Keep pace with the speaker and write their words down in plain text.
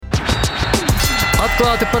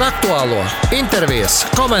Atklāti par aktuālo, intervijas,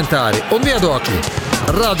 komentāri un viedokļi.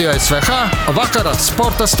 Radio SVH vakara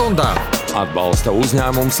sporta stundā. Atbalsta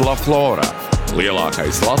uzņēmums La Flora.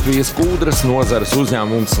 Lielākais Latvijas kūdras nozares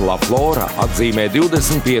uzņēmums La Flora atzīmē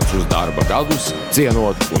 25 darba gadus,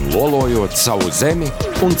 cienot un lolojot savu zemi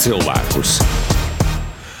un cilvēkus.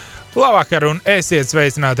 Labvakar un esiet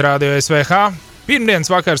sveicināti Radio SVH. Pirmdienas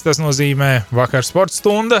vakars, tas nozīmē vakar sporta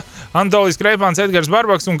stunda. Anatolijs Kreipāns, Edgars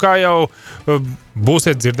Barbaks un kā jau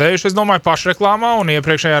būsiet dzirdējuši, es domāju, pašreklāmā un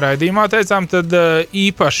iepriekšējā raidījumā teicām, tad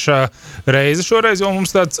īpaša reize šoreiz, jo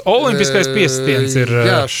mums tāds olimpiskais piestiens ir.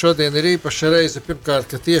 Jā, šodien ir īpaša reize. Pirmkārt,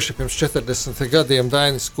 ka tieši pirms 40 gadiem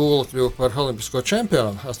Dainis Kūla kļuva par olimpisko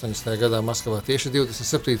čempionu 80. gadā Maskavā, tieši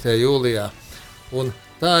 27. jūlijā. Un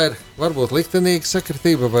tā ir varbūt liktenīga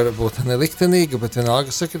sakritība, varbūt neliktenīga, bet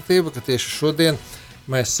vienalga sakritība, ka tieši šodien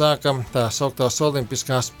mēs sākam tā sauktās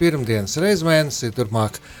olimpiskās pirmdienas reizmēnesī.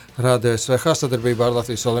 Turpmāk Radio SVH sadarbībā ar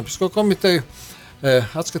Latvijas Olimpisko komiteju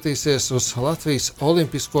atskatīsies uz Latvijas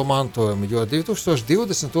olimpisko mantojumu, jo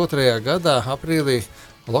 2022. gadā aprīlī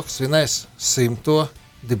LOK svinēs 100.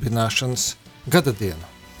 dibināšanas gada dienu.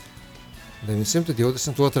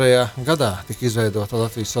 922. gadā tika izveidota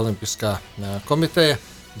Latvijas Olimpiskā komiteja,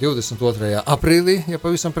 22. aprīlī, ja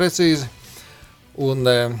pavisam precīzi. Un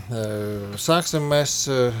sāksim mēs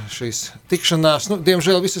šīs tikšanās,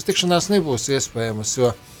 diemžēl visas tikšanās nebūs iespējamas, jo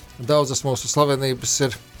daudzas mūsu slavenības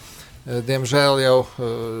ir, diemžēl, jau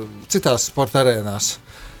citās sporta arēnās.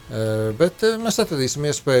 Bet mēs atradīsim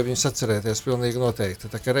iespēju viņus atcerēties pilnīgi noteikti.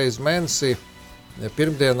 Tā kā reiz mēnesī,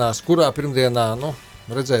 pirmdienās, kurā pirmdienā,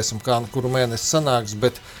 redzēsim, kā kuru mēnesi sanāks,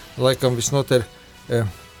 bet laikam visnotaļ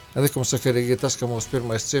likumsakarīgi ir tas, ka mūsu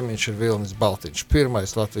pirmais ciemiņš ir Vilnis Baltiņš,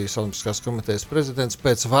 pirmais Latvijas Olimpiskās komitejas prezidents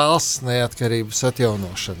pēc valsts neatkarības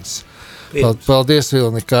atjaunošanas. Paldies,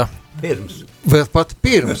 Vilni, ka vēl pat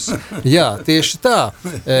pirms. Jā, tieši tā,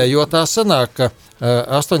 jo tā sanāk, ka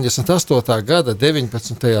 88. gada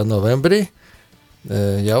 19. novembrī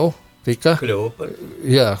jau tika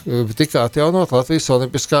atjaunot Latvijas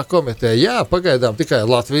Olimpiskā komiteja. Jā, pagaidām tikai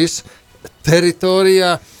Latvijas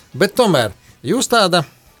teritorijā, bet tomēr jūs tāda,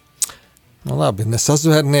 ne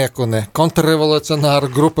sazvērnieku, ne kontrrevolucionāra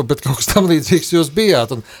grupa, bet kaut kas tam līdzīgs jūs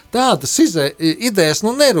bijāt. Un tādas idejas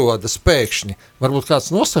nerodas pēkšņi. Varbūt kāds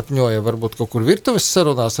nosapņoja, varbūt kaut kur virtuves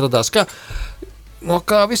sarunās radās.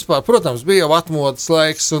 Kā vispār, protams, bija jau atmodas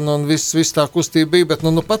laiks un viss tā kustība bija, bet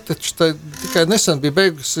pat taču tikai nesen bija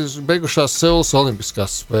beigušās Seulas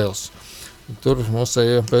olimpiskās spēles. Tur mums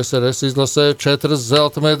PSRS izlasēja 4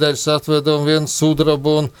 zelta medaļas atveda un 1 sudrabu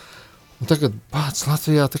un tagad pats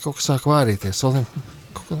Latvijā te kaut kas sāk vārīties.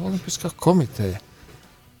 Kaut kā olimpiskā komiteja.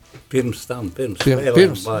 Pirms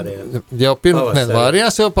spēlēm vārījās. Jau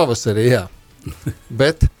vārījās jau pavasarī, jā.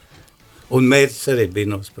 Bet. Un mērķis arī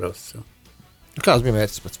bija nosprausts. Kāds bija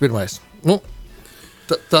mērķis pats pirmais?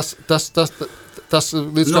 Tas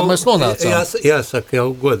līdz kā mēs nonācām. Jāsaka jau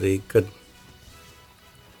godīgi, ka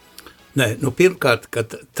pirmkārt, ka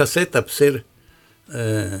tas etaps ir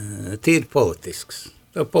tīri politisks.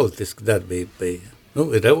 Tā politiska darbība bija,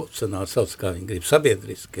 ir revolucionāri sauc, kā viņi grib,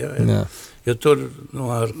 sabiedriski, jā. Jo tur,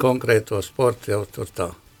 ar konkrēto sportu jau tur tā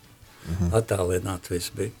attālināt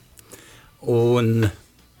viss bija. Un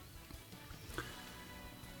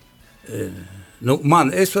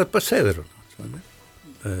es varu par sevi runāt,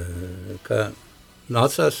 ka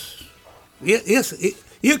nācās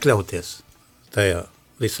iekļauties tajā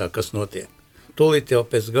visā, kas notiek. Tūlīt jau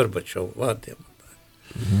pēc Gorbačova vārdiem.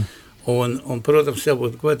 Un, protams,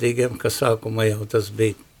 jābūt godīgiem, ka sākumā jau tas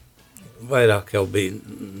bija, vairāk jau bija,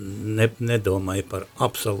 nedomāja par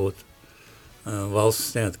absolūtu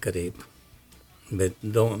valsts neatkarību, bet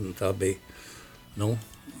tā bija,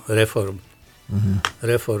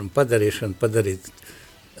 reformu padarīšanu, padarīt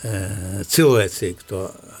cilvēcīgu to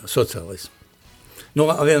sociālismu.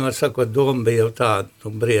 Vienmēr sakot, doma bija jau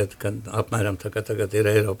tāda brieda, kad apmēram tā kā tagad ir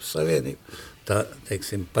Eiropas Savienība, tā,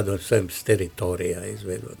 teiksim, padomju savienības teritorijā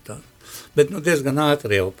izveidot tādu. Bet diezgan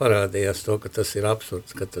ātri jau parādījās to, ka tas ir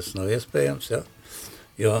absurds, ka tas nav iespējams, jā,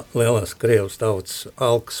 jo lielās Krievas tautas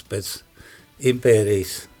alkas pēc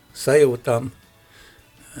impērijas sajūtām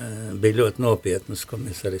bija ļoti nopietnas, ko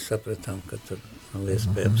mēs arī sapratām, ka tur nav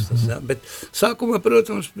iespējams tas. Jā. Bet sākumā,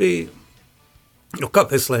 protams, bija,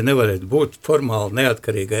 kāpēc, lai nevarētu būt formāli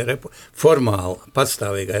neatkarīgai, formāli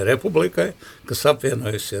patstāvīgai republikai, kas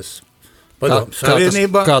apvienojusies Padomu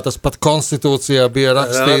Savienībā. Kā tas pat konstitūcijā bija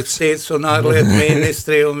rakstīts. Rakstīts un ārlietu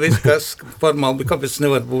ministrija un viss, kas formāli bija, kāpēc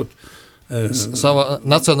nevar būt Sava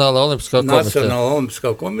Nacionālā olimpiskā komiteja. Nacionālā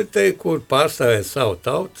olimpiskā komiteja, kur pārstāvēt savu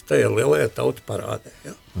tautu, tajā lielajā tautu parādē.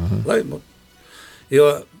 Ja? Lai, jo,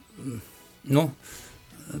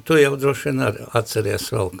 tu jau droši vien arī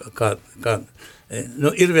atceries vēl, kā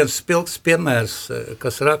ir viens spilgts piemērs,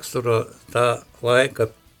 kas raksturo tā laika,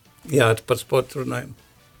 par sportu runājumu,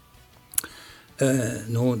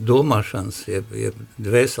 domāšanas, jeb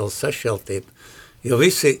dvēseles sašķeltību, jo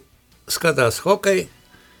visi skatās hokeju,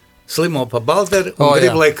 slimo pa Balderi un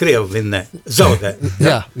grib, lai Krievi vinnē, zaudē.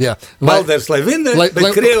 Jā. Balders, lai vinnē,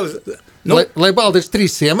 bet Krievi... Lai Balders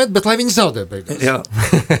 3 iemet, bet lai viņi zaudē beigās. Jā.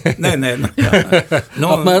 Nē.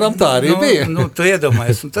 Apmēram tā arī bija. Tu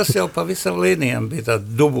iedomājies, un tas jau pa visam līnijām bija tāda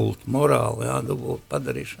dubulta morāla, dubulta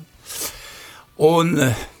padarīšana. Un,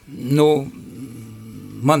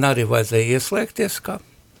 man arī vajadzēja ieslēgties kā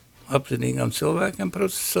apzinīgam cilvēkiem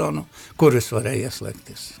procesā, kur es varēju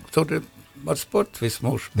ieslēgties. Tur ir ar sportu visu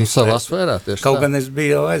mūžu. Savā sfērā tieši Kaut gan es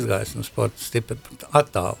biju jau aizgājis no sporta stipri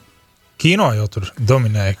attālu. Kino jau tur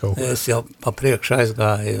dominēja kaut ko. Es jau pa priekšu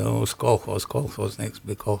aizgāju uz kolhoznieks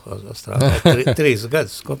bija kolhozā strādāja. 3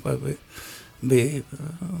 gadus kopā bija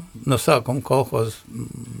no sākuma kolhoz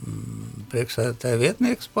priekšsēdētāja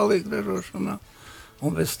vietnieks palīga ražošanā, un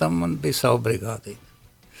pēc tam man bija savu brigādīti.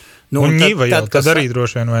 Un Ņiva jau tad arī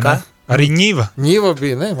droši vien, vai ne? Arī Ņiva. Ņiva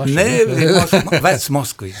bija, ne? Nē, vec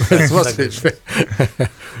Moskviņš.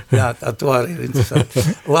 Jā, tā to arī ir interesanti.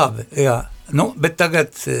 Labi, jā. Bet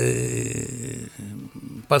tagad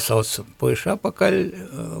pasauc puiši apakaļ,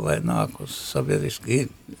 lai nāk uz sabiedriski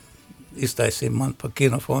iztaisīja man pa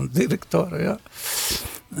kinofondu direktoru, jā.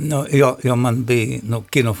 Jo man bija,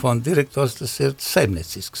 kinofondu direktors, tas ir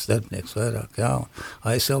saimniecisks darbinieks vairāk, jā.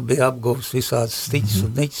 Es jau biju apguvis visādas stiķis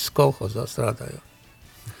un niķis kolhozā strādājot.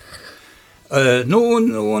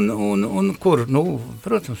 Un kur,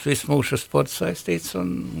 protams, viss mūžs ar sportu saistīts,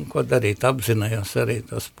 un ko darīt, apzinājos arī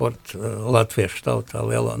to sportu latviešu tautā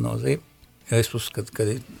lielo nozīmi. Jo es uzskatu, ka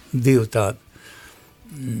ir 2 tādi,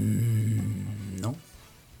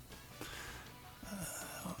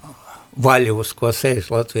 vaļi, uz ko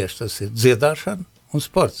sēž latvieši, tas ir dziedāšana un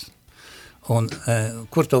sports. Un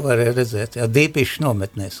kur to varēja redzēt? Jā, Dīpiši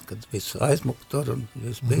nometnēs, kad visu aizmuku tur un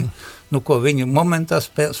viss bija. Ko viņi momentā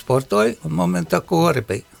sportoja un momentā kori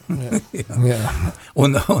bija. Jā.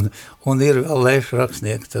 Un ir vēl Leiša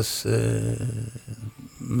rakstnieki, tas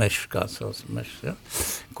Mešs, kāds savs Mešs, ja?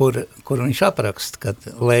 kur viņš apraksta, kad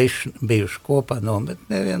Leiši bijuši kopā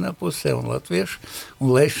nometnē vienā pusē un latvieši,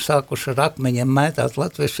 un Leiši sākuši ar akmeņiem mētāt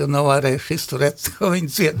latvieši, jo nav varējuši izturēt, ko viņi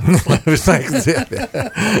dzied.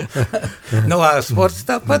 Sports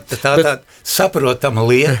tāpat, tā saprotama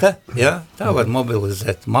lieta, ja? Tā var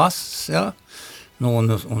mobilizēt masas, ja?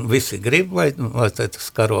 Un visi grib, lai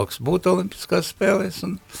tas karoks būtu olimpiskās spēlēs,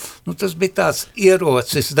 un tas bija tāds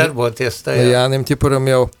ierocis darboties tajā. Jānim Ķipuram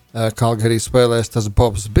jau Kalgarī spēlēs tas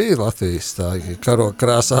Bobs bija Latvijas, tā karoka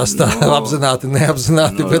krāsās, tā apzināti,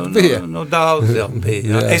 neapzināti, bet bija. Daudz jau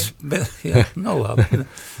bija, jā. Labi.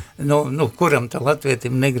 Kuram tā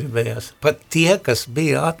latvietim negribējās? Pat tie, kas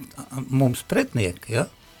bija mums pretnieki, ja?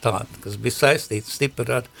 Tādi, kas bija saistīti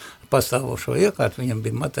stipri ar pastāvošo iekārtu, viņam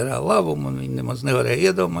bija materiāla labuma, un viņi nemaz nevarēja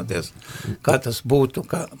iedomāties, kā tas būtu,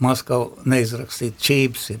 ka Maskava neizrakstītu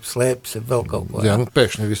čības, slēpes, vēl kaut ko. Jā,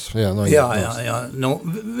 pēkšņi visu, jā. Jā.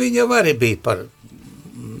 Viņa arī bija par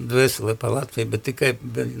dvēseli par Latviju, bet tikai,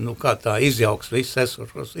 kā tā izjauks visu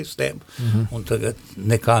esošo sistēmu, un tagad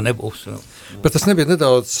nekā nebūs. Bet tas nebija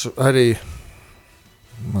nedaudz arī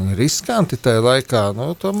man riskanti tajā laikā,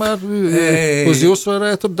 tomēr uz jūs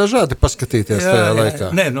varētu dažādi paskatīties tajā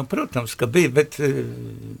laikā. Nē, protams, ka bija, bet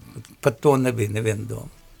pat to nebija neviena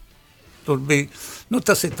doma. Tur bija,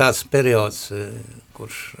 tas ir tāds periods,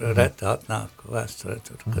 kurš reti atnāk vēsturē,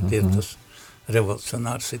 kad ir tas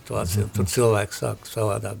revolucionāra situācija, tur cilvēki sāk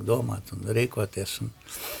savādāk domāt un rīkoties, un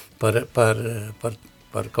par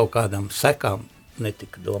kaut kādām sekām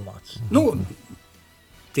netika domāts.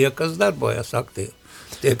 Tie, kas darbojas aktīvi.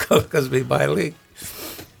 Tie, kas bija bailīgi.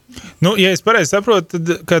 Ja es pareizi saprotu, tad,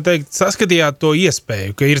 kā teikt, saskatījāt to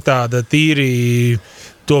iespēju, ka ir tāda tīri,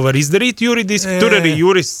 to var izdarīt juridiski. Tur arī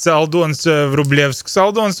jurists Aldons Vrubļevskis.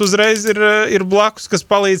 Aldons uzreiz ir blakus, kas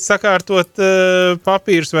palīdz sakārtot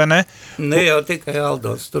papīrus, vai ne? Ne jau tikai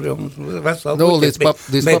Aldons, tur jau vesela buķet.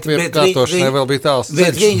 Līdz papīru kārtošanai vēl bija tāls ceļš.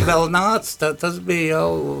 Bet viņi vēl nāca, tas bija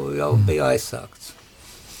jau bija aizsākts.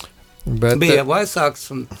 Bija jau aizsākts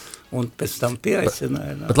un pēc tam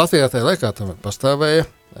pieaicināja. Bet Latvijā tajā laikā tam pastāvēja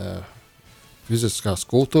fiziskās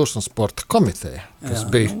kultūras un sporta komiteja, kas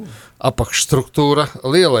bija apakšstruktūra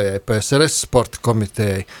lielajai PSRS sporta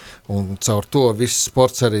komitejai, un caur to viss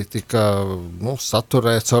sports arī tika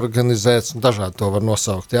saturēts, organizēts, un dažādi to var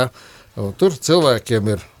nosaukt, ja? Un tur cilvēkiem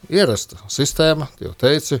ir ierasta sistēma, jau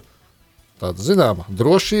teici, tāda zināma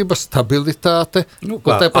drošība, stabilitāte, Nu,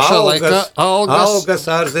 un tā pašā laikā algas,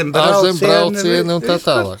 ārzembraucieni un tā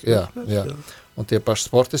tālāk. Jā. Un tie paši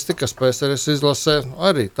sportisti, kas PSRS izlasē,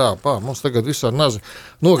 arī tā, mums tagad visā nazi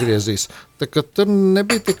nogriezīs. Tā kā tur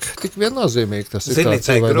nebija tik viennozīmīgi tas Zini,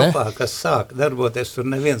 situācija, vai ne? grupā, kas sāk darboties, tur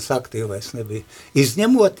neviens aktīvais nebija.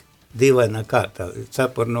 Izņemot dīvainā kārtā,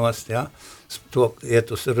 cepurnost, jā, to iet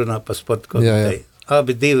uz runā par sporta komiteju.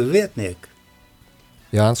 Abi divi vietnieki,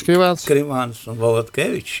 Jānis Krivāns. Krivāns un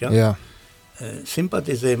Volodkevičs, Jā.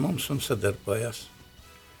 simpatizēja mums un sadarbojās.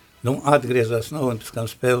 Nu, atgriezās no Olimpiskām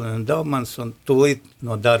spēlēm un Daumans, un tūlīt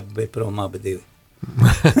no darba bija prom abi divi.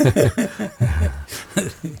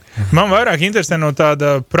 Man vairāk interesē no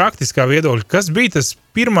tāda praktiskā viedokļa, kas bija tas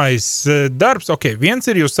pirmais darbs. Ok, viens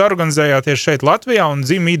ir jūs organizējāties šeit Latvijā un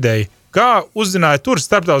dzima ideja. Kā uzzināja tur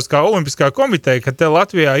Starptautiskā olimpiskā komiteja, ka te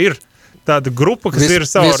Latvijā ir tāda grupa, kas ir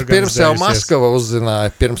saorganizējusies? Vispirms jau Maskava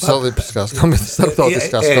uzzināja, pirms Olimpiskās komitejas,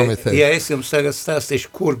 Starptautiskās komitejas. Ja es jums tagad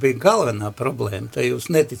stāstīšu, kur bija galvenā problēma, tad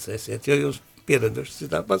jūs neticēsiet, jo jūs pieraduši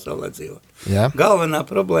citā pasaulē dzīvot. Jā. Galvenā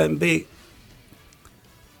problēma bija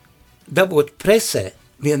dabūt presē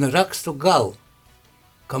vienu rakstu galu,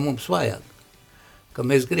 ka mums vajag, ka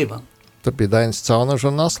mēs gribam. Tur bija Dainis Cauna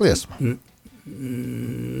žurnāls Liesma.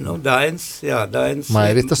 Nu, Dainis.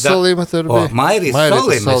 Mairita Solīma tur bija. Mairita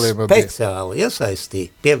Solīma speciāli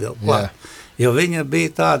iesaistīja, pievilkt klāt. Jo viņa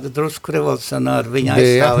bija tāda drusku revolucionāra, viņa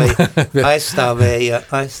aizstāvēja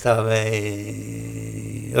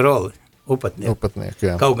roli, upatnieku.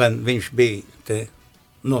 Jā. Kaut gan viņš bija te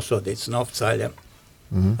nosodīts no oficiāļiem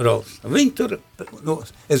roles. Viņi tur,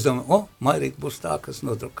 es domāju, Mairita būs tā, kas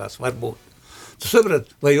nodrukās, varbūt. Tu saprati,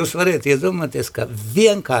 vai jūs varētu iedomāties, ka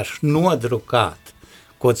vienkārši nodrukāt,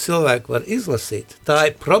 ko cilvēki var izlasīt, tā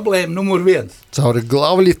ir problēma numur 1. Cauri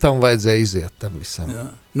Glavļitam vajadzēja iziet tam visam. Jā.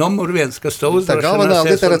 Numur 1, kas to uzdrošināsies. Tā galvenā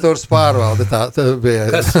literatūras pārvalde tā bija.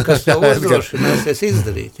 Kas to uzdrošināsies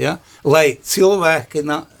izdarīt, ja? Lai cilvēki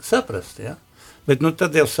saprast, ja? Bet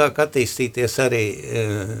tad jau sāk attīstīties arī,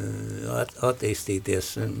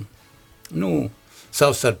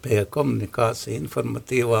 savstarpējā komunikācija,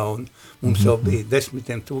 informatīvā, un mums jau bija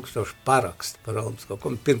 10,000 paraksti par Olimpisko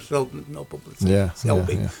komiteju, pirms vēl nav publicēts. Jau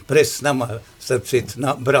bija. Preses namā, starp citu,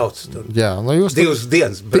 brauc tur. Jā, jūs 2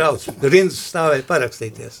 dienas brauc, rindas stāvēja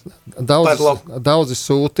parakstīties. Daudzi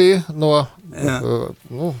sūtīja no,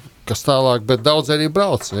 kas tālāk, bet daudz arī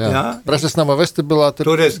brauc. Jā. Preses namā vestibilā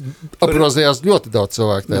tur aprozījās ļoti daudz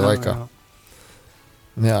cilvēku tajā laikā.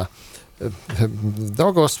 Jā.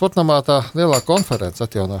 Daugavas sportnamā tā lielā konference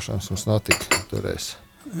atjaunošanas mums notika toreiz.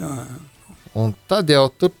 Jā. Un tad jau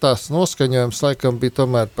tur tās noskaņojums laikam bija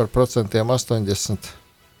tomēr par 80%.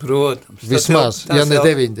 Protams. Vismaz, ja ne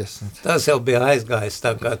 90%. Tas jau bija aizgājis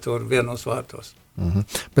tā kā tur vienos vārtos.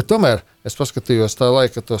 Bet tomēr es paskatījos tā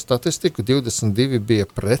laika to statistiku, 22 bija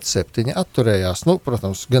pret 7 atturējās.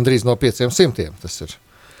 Protams, gandrīz no 500 tas ir.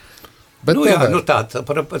 Bet tāda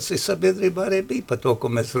proporcija sabiedrībā arī bija par to, ko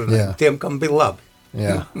mēs runājam, tiem, kam bija labi.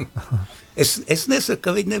 Jā. Es nesaku,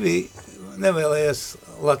 ka viņi nevēlējās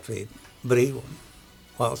Latviju brīvu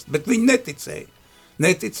valsts, bet viņi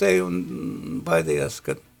neticēja un baidījās,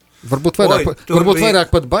 ka... Varbūt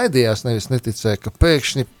vairāk pat baidījās, nevis neticēja, ka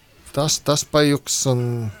pēkšņi tas pajuks un...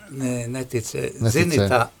 Nē, neticēja. Zini,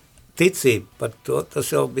 tā ticība par to,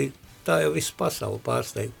 tas jau bija, tā jau visu pasauli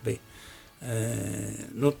pārsteigt bija.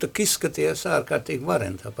 Tā izskatījās ārkārtīgi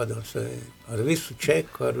varentā padoms, ar visu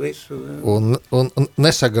čeku, ar visu... Un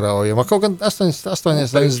nesagraujama, kaut gan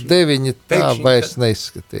 8,9 tā vairs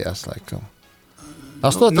neizskatījās, laikam.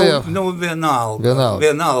 8.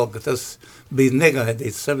 Vienalga, tas bija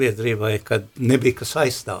negaidīts sabiedrībai, kad nebija kas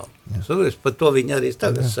aizstāv. Par to viņi arī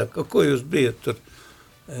tagad saka, ko jūs bijat tur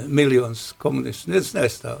miljonus komunistu, neviens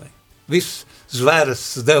neaizstāvēja. Viss zvēras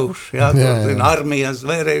devuši, armijā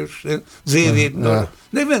zvērējuši dzīvību,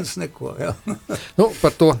 neviens neko,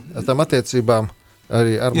 par to, tam attiecībām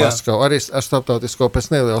arī ar Maskavu, arī ar starptautisko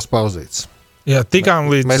pēc nelielas pauzītes. Jā,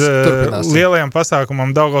 tikām līdz lielajam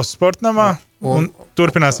pasākumam Daugavas sportnamā un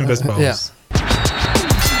turpināsim pēc pauzes.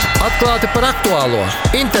 Atklāti par aktuālo,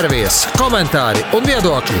 intervijas, komentāri un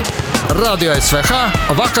viedokļi. Radio SVH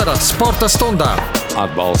vakara sporta stundā.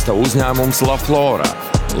 Atbalsta uzņēmums La Flora.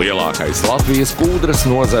 Lielākais Latvijas kūdras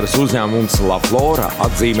nozares uzņēmums La Flora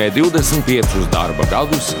atzīmē 25 darba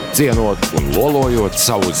gadus, cienot un lolojot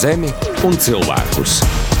savu zemi un cilvēkus.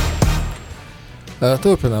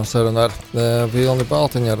 Turpinām sarunu ar Vilni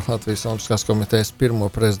Baltiņu, ar Latvijas Olimpiskās komitejas pirmo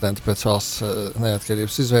prezidentu pēc valsts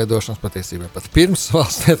neatkarības izveidošanas, patiesībā pat pirms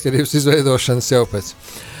valsts neatkarības izveidošanas jau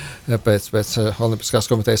pēc Olimpiskās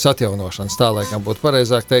komitejas atjaunošanas. Tā laikam būtu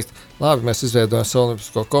pareizāk teikt, labi, mēs izveidojam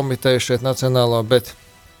Olimpisko komiteju šeit nacionālo, bet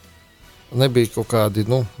nebija kaut kādi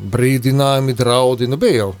brīdinājumi, draudi.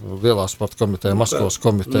 Bija jau lielā sporta komiteja, Maskavas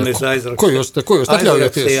komiteja. Mēs Ko jūs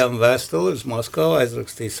atļaujaties? Aizrakstījām vēstuli uz Maskavu,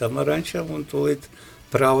 aizrakstīja Samarančam, un tūlīt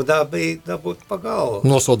Praudā bija dabūt pa galvu.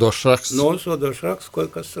 Nosodošs raksts. Nosodošs raksts,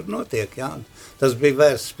 kas tur notiek, jā. Tas bija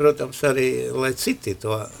vērsts, protams, arī, lai citi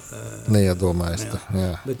to neiedomājas.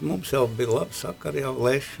 Jā. Bet mums jau bija labi sakari, jau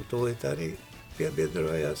Leši tūlīt arī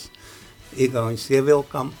piebiedrojās. Igauņus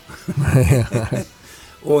ievilkam.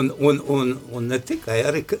 un ne tikai,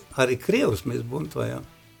 arī Krievus mēs buntojām.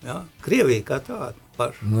 Ja? Krievija kā tāda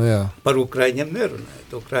paša. Par Ukraiņiem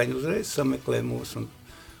nerunājot. Ukraiņi uzreiz sameklē mūs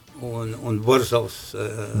un Borzovs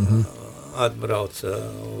atbrauca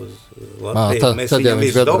uz Latviju. Mēs viņam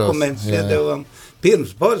visu dokumentus iedevām.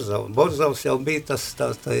 Pirms Borzovs jau bija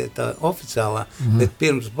tā oficiālā, bet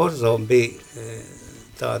pirms Borzov bija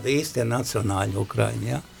tāda īstie nacionāļi Ukraiņi.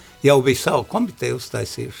 Ja? Jau bija savu komiteju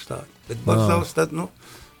uztaisījuši tādu, bet Borzovs tad,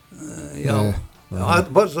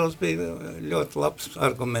 Borzovs bija ļoti labs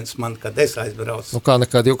arguments man, kad es aizbraucu. Kā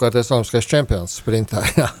nekā divkārtais olimpiskais čempions sprintā,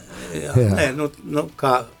 jā. Nē,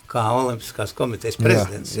 kā olimpiskās komitejas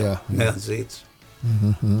prezidents, neatzīts.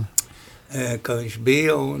 Ka viņš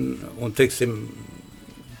bija un teiksim,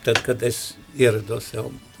 tad, kad es ierados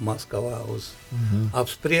jau Maskavā uz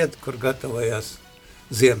apspriedu, kur gatavojās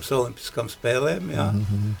Ziemas olimpiskām spēlēm, jā.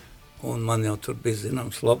 Un man jau tur bija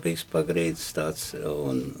zināms lobijs pagrīdis tāds,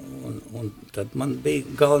 un tad man bija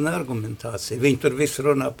galvenā argumentācija. Viņi tur visu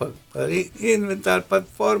runā par inventāru, par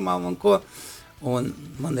formām un ko, un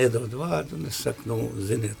man iedod vārdu, un es saku,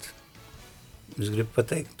 ziniet, es gribu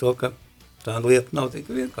pateikt to, ka tā lieta nav tik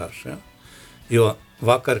vienkārši, ja? Jo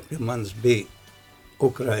vakar pie manis bija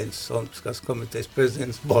Ukrainas olimpiskās komitejas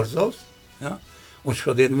prezidents Borzovs, ja? Un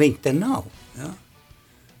šodien viņi te nav, ja?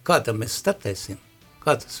 Kā tam mēs startēsim?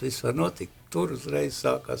 Kā tas viss var notikt? Tur uzreiz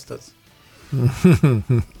sākās tāds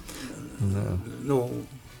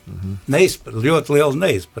ļoti liela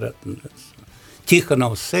neizpratne.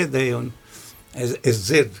 Ķihanovs sēdēja un es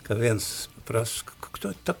dzirdu, ka viens prasa,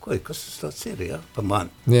 kas tas tāds ir, ja? Pa mani.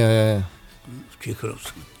 Jā. Ķihanovs,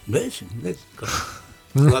 nezinu, kā.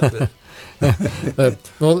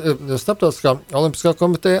 Starptautiskā olimpiskā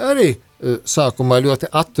komiteja arī sākumā ļoti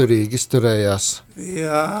atturīgi izturējās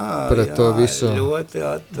pret to visu. Ļoti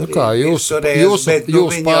atturīgi. Kā jūs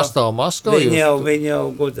pārstāv Maskavu? Viņi jau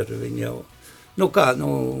gudri,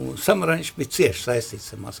 Samarančs bija cieši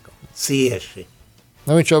saistīts ar Maskavu. Cieši.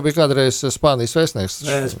 Viņš jau bija kādreiz Spānijas vēstnieks.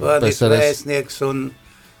 Spānijas vēstnieks un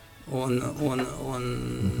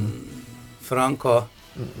Franko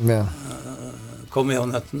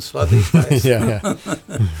komjaunatnes vadītājs.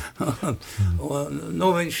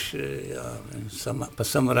 Viņš pa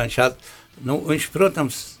Samaranču viņš,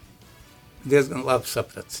 protams, diezgan labi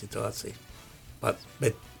saprata situāciju.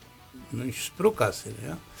 Bet viņš sprukās ir,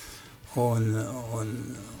 ja? Un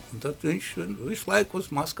tad viņš visu laiku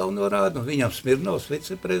uz Maskavu norāda, un viņam Smirnovs,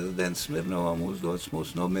 viceprezidents Smirnovam uzdots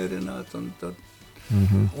mūs nomierināt, un tad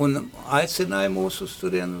un aicināja mūs uz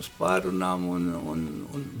turienu uz pārunām,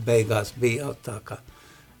 un beigās bija jau tā, ka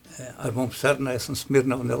ar mums sarunājas un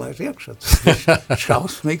Smirnovu nelaiž iekšā.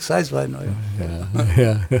 Šausmīgs aizvainojums.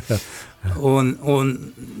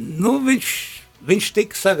 Viņš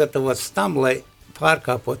tika sagatavots tam, lai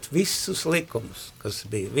pārkāpot visus likumus, kas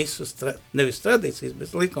bija visus, nevis tradīcijas,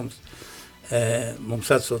 bet likums, mums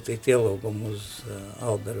atsūtīt ielūgumu uz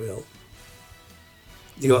Albervielu.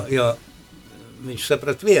 Jo viņš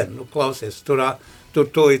saprat vienu, klausies, tur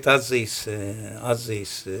tūlīt atzīs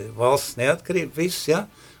valsts neatkarību, viss, ja,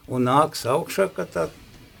 un nāks augšā, ka tā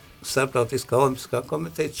starptautiskā olimpiskā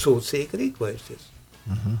komiteja cūcīgi rīkojusies.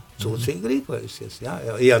 Cūcīgi rīkojusies,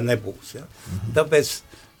 ja nebūs, ja. Tāpēc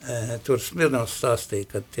tur Smirnovs stāstīja,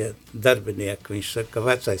 ka tie darbinieki, viņš saka, ka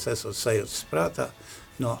vecais esot sajūtas prātā,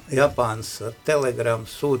 no Japānas ar telegramu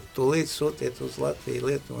sūtiet uz Latviju,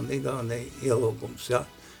 Lietuvu un Igauniju ielūgums, ja.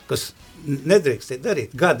 Kas nedrīkst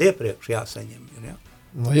darīt, gadu iepriekš jāsaņem.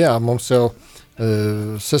 Ja? Mums jau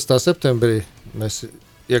 6. septembrī mēs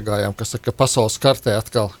iegājām, kas saka, pasaules kartē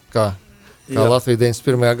atkal, kā Latvija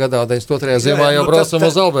 91. gadā, 92. ziemā jau braucam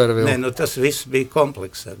uz Albervielu. Nē, tas viss bija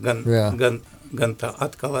kompleksā, gan tā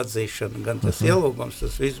atkal atzīšana, gan tas ielūgums,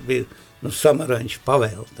 tas viss bija Samaranča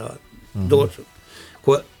pavēle tādu došu,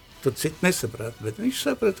 ko tu citu nesaprāt, bet viņš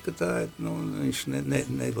saprat, ka tā viņš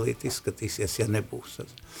neglīt izskatīsies, ja nebūs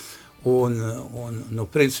tas. Un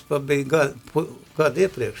principā bija gadu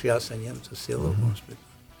iepriekš jāsaņem tas ielūgums.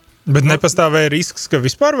 Bet nepastāvēja risks, ka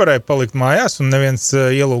vispār varēja palikt mājās un neviens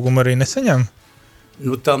ielūgumu arī nesaņem?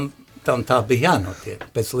 Tam tā bija jānotiek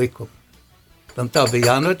pēc likuma. Tam tā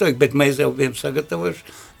bija jānotiek, bet mēs jau bijām sagatavojuši,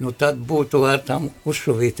 tad būtu ar tām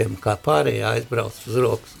uzšuvītiem, kā pārējā aizbrauc uz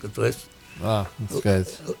rokas, ka tu esi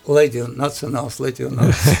Skaidrs. Nacionāls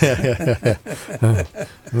leģionārs.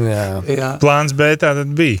 Jā. Plāns B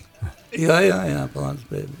tātad bija. Jā, plāns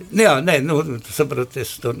B. Jā, tu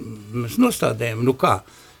saproties, tur mēs nostādējam, kā,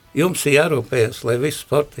 jums ir jārūpējas, lai visi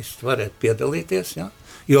sportisti varētu piedalīties, jā?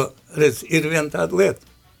 Jo, redz, ir viena tāda lieta,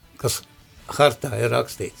 kas hartā ir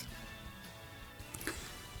rakstīts,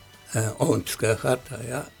 olimpiskajā hartā,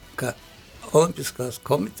 jā, ka Olimpiskās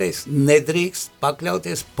komitejas nedrīkst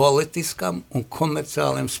pakļauties politiskam un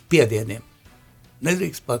komerciāliem spiedieniem.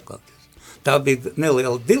 Nedrīkst pakļauties. Tā bija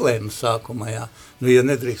neliela dilēma sākumā, jā. Ja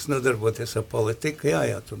nedrīkst nodarboties ar politiku,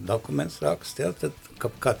 jā, tur dokuments rakst, jā, tad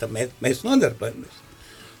kā tā mēs nodarbojamies.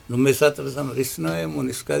 Mēs atrazām risinājumu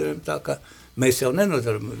un izskaidrojam tā, ka mēs jau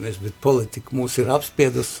nenodarbojamies, bet politika mūs ir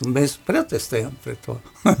apspiedus un mēs protestējam pret to.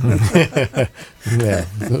 Jā,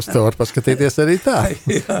 uz to var paskatīties arī tā.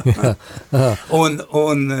 Jā. Un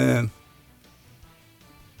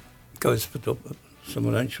kā es par to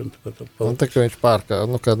Samaranču un par to politiku? Un tā, ka viņš pārkā,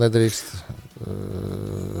 kā nedrīkst...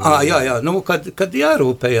 Jā, kad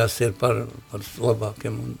jārūpējās ir par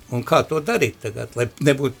labākiem un kā to darīt tagad, lai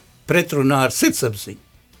nebūtu pretrunā ar sirdsapziņu.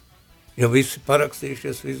 Jo visi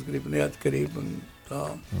parakstījušies, visi grib neatkarību un tā.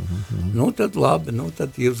 Tad labi,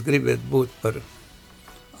 tad jūs gribat būt par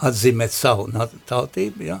atzīmēt savu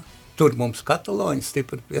tautību, jā. Tur mums kataloņi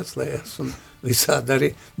stipri pieslējas un visādi arī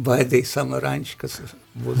baidīja Samaranči, kas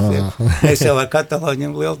būs mēs jau ar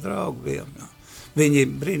kataloņiem lielu draugu bijām, jā. Viņi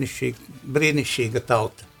brīnišķīga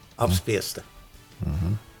tauta, apspiesta.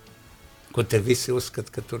 Ko te visi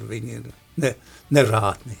uzskata, ka tur viņi ir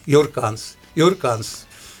nerātni. Jurkāns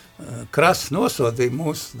Krass nosodīja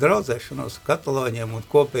mūsu draudzēšanos kataloņiem un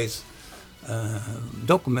kopējas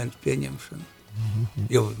dokumentu pieņemšanu.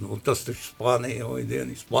 Jo tas taču Spānija,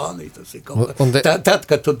 Spānija, tas ir kaut kā. Tad,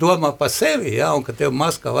 kad tu domā par sevi, jā, un kad tev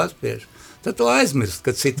Maskava atspiež, tad tu aizmirst,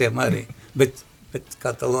 ka citiem arī. Bet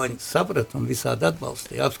kataloņi saprat un visādi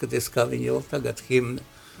atbalstīja. Apskaties, kā viņi jau tagad himni.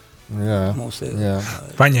 Jā.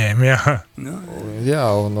 Paņēma, jā. Jā,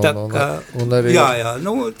 un arī... Jā,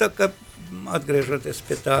 tā kā atgriežoties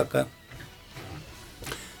pie tā, ka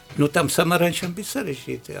tam Samarančam bija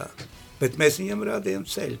sarežģīti, jā. Bet mēs viņam rādījām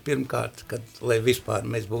ceļu. Pirmkārt, lai vispār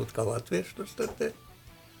mēs būtu kā latvieši tur startē.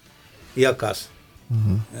 Jā, kas?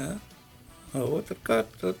 Jā.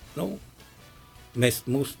 Otrkārt, mēs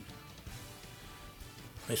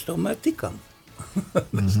tomēr tikam.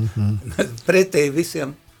 Pretēji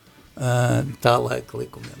visiem tā laika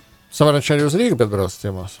likumiem. Samarančs arī uz Rīgu brauc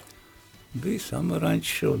ciemos? Bija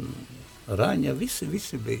Samarančs un Raņa, visi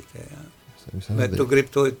bija tie, jā. Bet tu gribi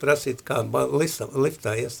to prasīt, kā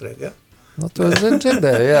liftā iestrēg, jā? To es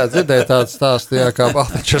dzirdēju tādu stāstu, jā, kā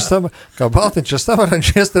Baltiņš ar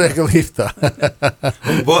Samaranču iestrēga liftā.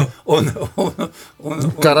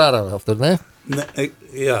 Karāra vēl tur, ne?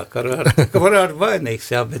 Jā, Karāra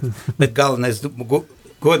vainīgs, jā, bet galvenais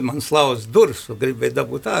Godmans lauz durvis un gribēja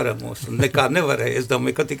dabūt ārā mūs, un nekā nevarēja. Es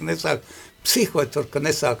domāju, ka tik nesāk psihot tur, ka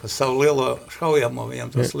nesāka savu lielo šaujamo,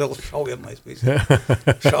 viņam tas liels šaujamais bija.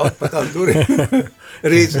 Šaut pa tām durvīm.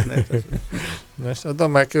 Rīdzenē. Es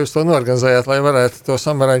domāju, ka jūs to norganizējāt, lai varētu to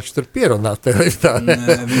Samaranču tur pierunāt.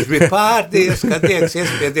 Viņš bija pārdies, kad tieks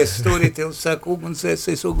iespiedies stūrīti un saka,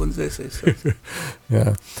 ugunsdzēsies.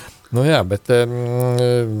 Jā. Jā, bet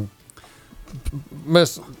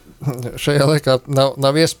mēs šajā laikā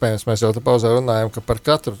nav iespējams, mēs jau te pauzē runājam, ka par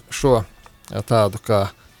katru šo tādu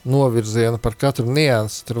kā novirzienu, par katru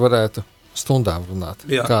niansu tur varētu stundām runāt.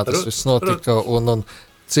 Jā, kā tas viss notika un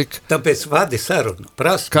cik... Tāpēc vadi sarunu,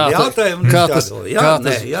 prasa jautājumu un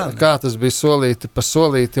izgādot. Kā tas bija solīti pa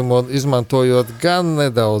solītim un izmantojot gan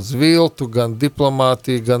nedaudz viltu, gan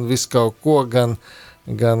diplomātiju, gan visu kaut ko, gan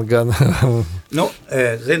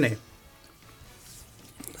zini,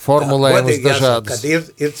 formulējumus dažādas. Kad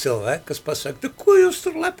ir cilvēki, kas pasaka, ko jūs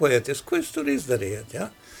tur lepojaties, ko jūs tur izdarījāt, jā?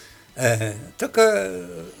 Tā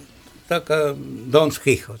kā Dons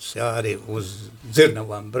Kihots, jā, arī uz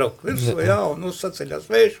dzirnavām brauk virsū, jā, un saceļās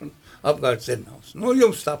vējš un apgārt dzirnavas.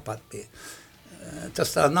 Jums tāpat bija. Tas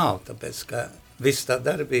tā nav, tāpēc, ka viss tā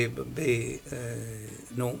darbība bija,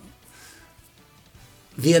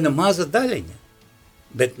 viena maza daļiņa,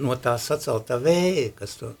 bet no tā saceltā vēja,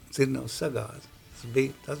 kas to dzirnavas sagāza.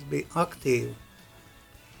 Tas bija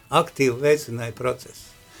aktīvi veicināja procesu.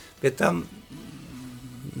 Pie tam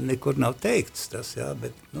nekur nav teikts tas, jā,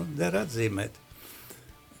 bet, der atzīmēt,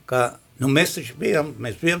 ka, mēs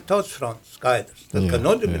bijām tautas fronts, skaidrs. Tad,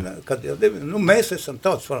 mēs esam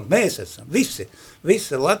tautas fronts, mēs esam,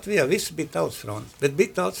 visi Latvijā, visi bija tautas fronts, bet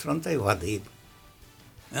bija tautas frontai vadība.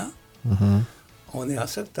 Jā? Un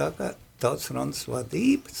jāsaka tā, ka tautas fronts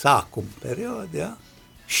vadība, sākuma periodā, jā,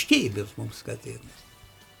 šķīvi uz mums skatījāmies.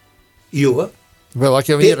 Jo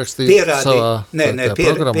Vēlāk jau viņi ierakstīja savā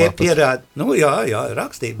programmā. Nu, jā,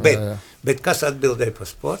 rakstīja, bet kas atbildēja par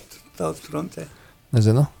sportu tautas frontē?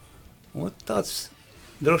 Nezinu. Un tāds,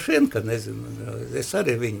 droši vien, ka nezinu, es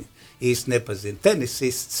arī viņu īsti nepazinu.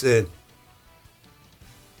 Tenisists,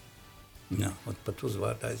 jā, pat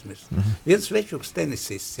uzvārdu aizmirst. Viens večuks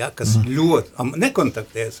tenisists, jā, kas ļoti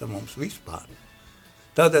nekontaktējas ar mums vispār.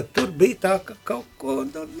 Tātad tur bija tā, ka kaut ko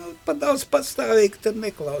pa daudz patstāvīgi tad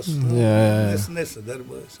neklausās. Es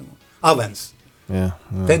nesadarbojos. Avens. Jā.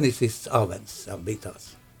 Tenisists Avens bija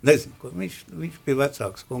tāds. Nezinu, ko viņš bija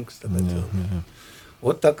vecāks kungs.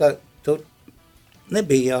 Un tā kā tur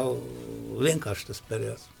nebija jau vienkārši tas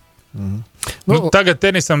periods. Tagad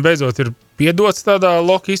tenisam beidzot ir piedots tādā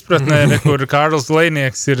loka izpratnē, kur Kārlis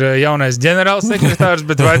Lejnieks ir jaunais ģenerālsekretārs,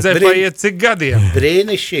 bet vajadzēja paiet cik gadiem.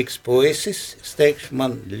 Brīnišķīgs puisis, es teikšu,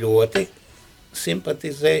 man ļoti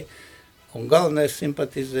simpatizē, un galvenais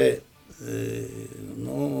simpatizē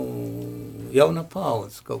jauna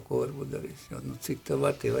paudze kaut ko varbūt darīs. Jo, cik tev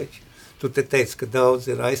var tie veči? Tu te teici, ka daudz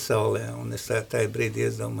ir aizsaulē, un es tajā brīdī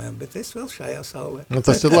iedomāju, bet es vēl šajā saulē.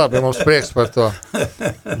 Tas ir labi, mums prieks par to.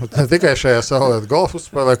 Ne tikai šajā saulē golfu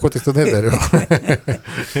spēlē, ko tik tu nedari?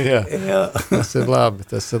 Jā. Tas ir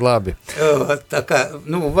labi. Tā kā,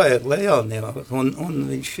 vajag, lai jaunie, un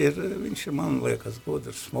viņš ir, man liekas,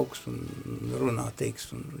 gudrs, smuks un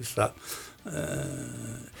runātīgs un visā.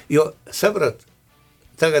 Jo, saprat,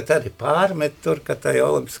 tagad arī pārmet tur, ka tā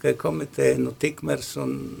Olimpiskai komiteja, Tikmers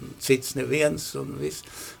un cits neviens un viss.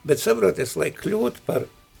 Bet saproties, lai kļūtu par,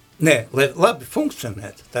 lai labi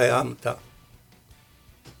funkcionētu tajā amatā,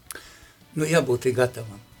 jābūt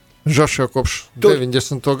gatavam. Žošs jau kopš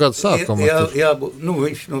 90. gadu sākuma. Jābūt,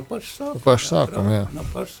 viņš no paša sākuma. No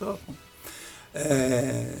paša sākuma.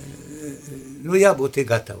 Jābūt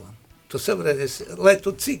gatavam. Tu saproties, lai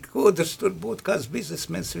tu cik gudrs tur būtu kāds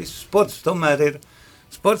biznesmens, viss sports tomēr ir.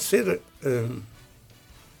 Sports ir,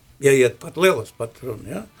 ja iet pat lielas pat runa,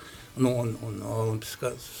 ja? Un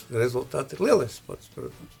olimpiskās rezultāti ir lielais sports,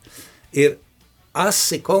 protams. Ir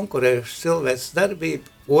asi konkurējuši cilvēks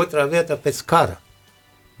darbība otrā vietā pēc kara.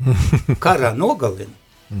 Karā nogalina.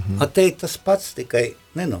 Te tas pats tikai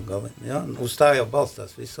nenogalina. Ja? Uz tā jau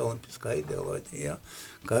balstās visa olimpiskā ideoloģija, ja?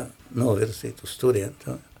 Ka novirzīt uz turien.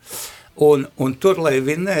 Un tur, lai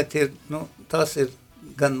vinēt, ir, tas ir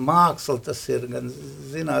gan māksla, tas ir gan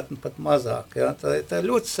zinātne pat mazāk. Ja? Tā ir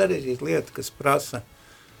ļoti sarežģīta lieta, kas prasa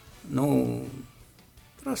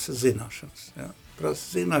zināšanas. Ja? Prasa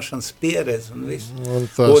zināšanas, pieredzi un visu. Un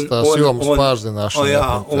tās jomas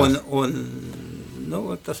pārzināšana.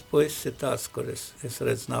 Un tas puisis ir tāds, kur es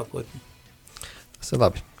redzu nākotni. Tas ir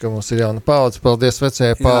labi, ka mums ir jauna paudze. Paldies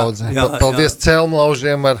vecajai paudze. Paldies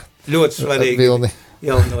celmlaužiem ar ļoti svarīgi vilni.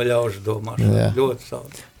 Jauno ļaužu domāšanu. Ļoti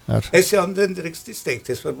saudzi. Es jau nedrīkst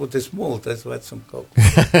izteikties, varbūt es multais vecum kaut ko.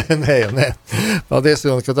 Nē. Paldies,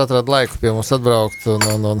 Vilni, ka atrādi laiku pie mums atbraukt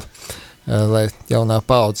un lai jaunā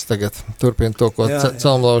paudze tagad turpina to, ko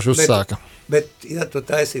celmlauži uzsāka. Bet, ja tu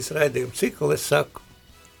taisīs raidījumu ciklu, es saku,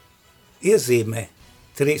 iezīmē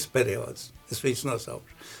 3 periodus. Es viņus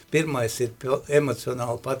nosaukšu. Pirmais ir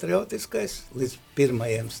emocionāli patriotiskais līdz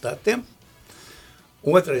pirmajiem startiem.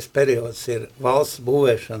 Otrais periods ir valsts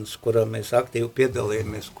būvēšanas, kurā mēs aktīvi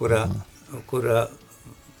piedalījāmies, kurā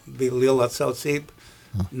bija liela atsaucība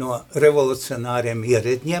no revolucionāriem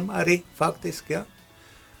ieredņiem arī faktiski. Ja?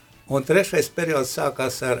 Un trešais periods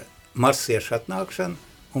sākās ar marsiešu atnākšanu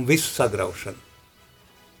un visu sagraušanu.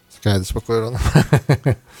 Skaidrs, pa ko runa.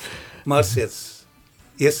 Marsietis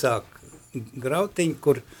iesāk grautiņu,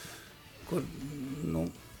 kur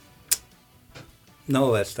nav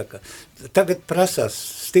vairs tā kā. Tagad prasās,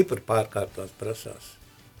 stipri pārkārtot prasās.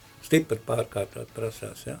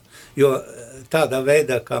 Ja? Jo tādā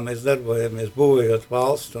veidā, kā mēs darbojamies, būvējot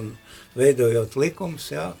valsts un veidojot likums,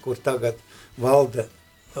 ja? Kur tagad valda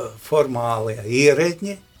formālie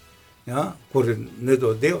ierēģi, ja? Kuri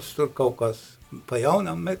nedod Dievs tur kaut kas pa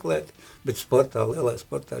jaunam meklēt, bet sportā, lielā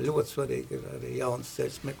sportā ļoti svarīgi ir arī jaunas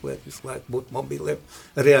ceļas meklēt, visu laiku būt mobiliem,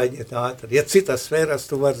 reaģēt ātri. Ja citās sfērās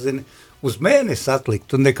tu var, zini, uz mēnesi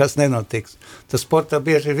atlikt un nekas nenotiks, tas sportā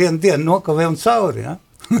bieži vienu dienu nokavē un cauri, ja?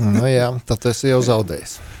 Jā, tad esi jau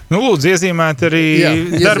zaudējis. Lūdzu, iezīmēt arī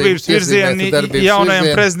darbības virzieni jaunajam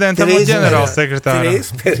prezidentam un ģenerālsekretāram.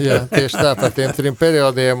 Jā, tieši tā par tiem 3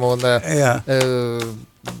 periodiem un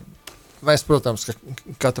mēs, protams, ka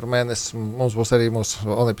katru mēnesi mums būs arī mūsu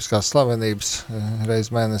olimpiskās slavenības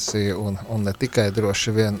reiz mēnesī un ne tikai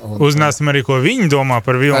droši vien. Uzzināsim arī, ko viņi domā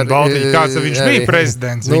par Vilnu Baltiņu, kāds viņš bija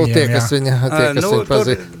prezidents viņiem. Tie, kas viņu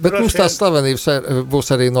pazīst. Bet mums tās slavenības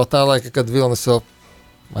būs arī no tā laika, kad Vilnis vēl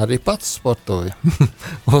arī pats sportoja.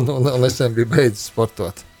 un es biju beidzis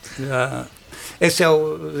sportot. Jā. Es jau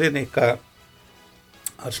zinu, ka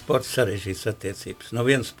ar sportu sarežģītas attiecības. No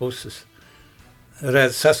vienas puses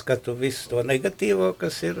saskatu visu to negatīvo,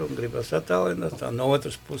 kas ir, un gribas attālināt. No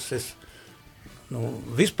otras puses,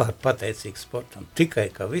 vispār pateicīgs sportam. Tikai,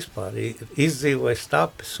 ka vispār izdzīvojas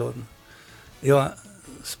tapis. Jo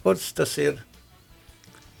sports tas ir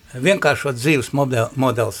vienkāršot dzīves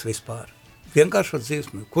modelis vispār. Vienkāršot dzīves,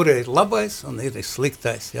 kur ir labais un ir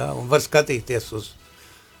sliktais, jā, un var skatīties uz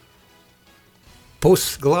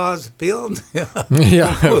pusglāzi pilnu, jā.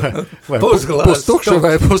 Jā, pustukšu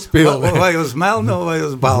vai puspilnu. Vai uz melno, vai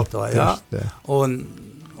uz balto, jā.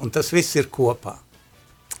 Un tas viss ir kopā.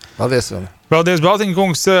 Paldies, Vili. Paldies, Baltiņa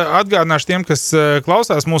kungs. Atgādināšu tiem, kas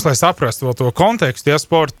klausās mūs, lai saprastu vēl to kontekstu, ja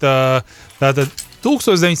sporta. Tātad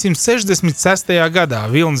 1966. gadā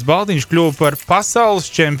Vilnis Baltiņš kļuva par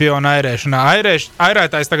pasaules čempionu airēšanā.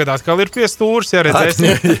 Airētājs tagad atkal ir pie stūras, ja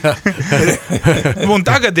redzēsim. Un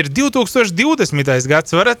tagad ir 2020.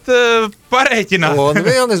 gads, varat parēķināt. Un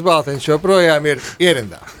Vilnis Baltiņš joprojām ir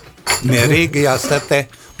ierindā. Mierīgi jāstartē.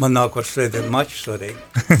 Man nākošais svētdien mačs svarīgi.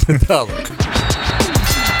 Tālāk.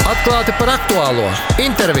 Atklāti par aktuālo,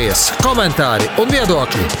 intervijas, komentāri un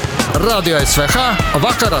viedokļi. Radio SVH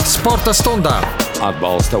vakara sporta stundā.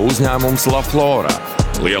 Atbalsta uzņēmums La Flora.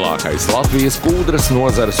 Lielākais Latvijas kūdras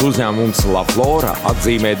nozares uzņēmums La Flora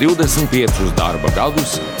atzīmē 25 darba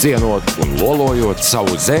gadus, cienot un lolojot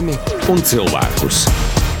savu zemi un cilvēkus.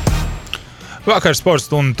 Vakar sporta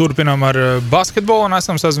stundu turpinām ar basketbolu un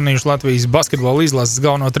esam sazvanījuši Latvijas basketbola izlases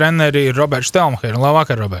galveno treneri Robertu Štelmacheru.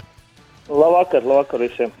 Labvakar, Robert! Labvakar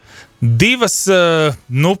visiem. Divas,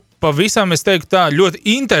 pavisam, es teiktu tā, ļoti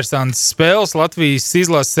interesantas spēles Latvijas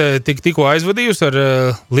izlase tikko aizvadījusi ar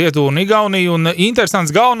Lietuvu un Igauniju. Un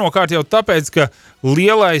interesants galvenokārt jau tāpēc, ka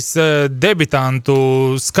lielais debitantu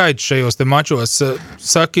skaits šajos te mačos.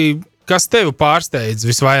 Saki, kas tevi pārsteidz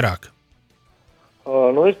visvairāk?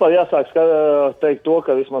 Vispār jāsāk teikt to,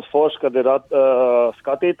 ka vismaz forši, kad ir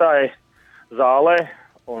skatītāji zālē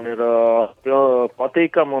un ir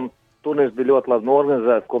patīkam un turnīrs bija ļoti labi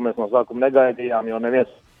norganizēts, ko mēs no sākuma negaidījām, jo neviens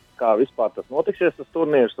kā vispār tas notiksies, tas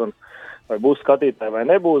turnīrs, un vai būs skatītāji vai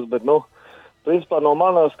nebūs, bet, principā no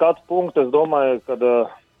mana skatu punkta, es domāju, kad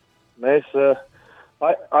mēs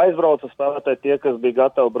aizbrauca spēlētāji tie, kas bija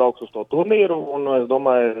gatavi braukt uz to turnīru, un es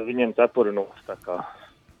domāju, viņiem cepuri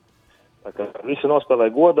tā kā visi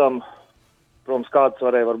nospēlēja godam, protams, kāds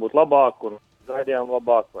varēja varbūt labāk, un gaidījām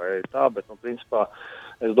labāk, vai tā, bet, principā,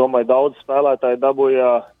 es domāju, daudz spēlētāji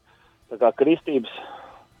dabūja tā kā kristības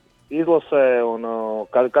izlasē, un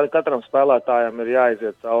katram spēlētājam ir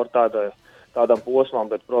jāiziet cauri tādam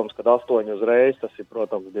posmam, bet, protams, kad 8 uzreiz, tas ir,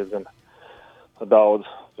 protams, diezgan daudz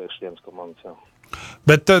priekš vienas komandas. Jā.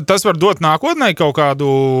 Bet tas var dot nākotnē kaut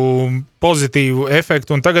kādu pozitīvu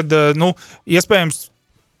efektu, un tagad, iespējams,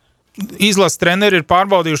 izlases treneri ir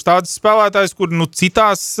pārbaudījuši tādus spēlētājus, kur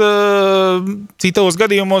citos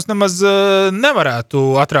gadījumos nemaz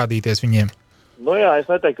nevarētu atrādīties viņiem. Jā, es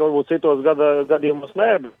neteiktu, ka varbūt citos gadījumos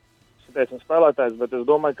nebija spēlētājs, bet es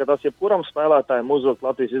domāju, ka tas jebkuram spēlētājiem uzvilkt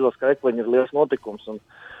Latvijas izlases krekliņu ir liels notikums.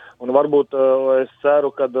 Un varbūt es ceru,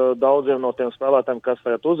 ka daudziem no tiem spēlētājiem, kas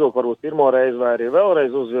tagad uzvilk, varbūt pirmo reizi vai arī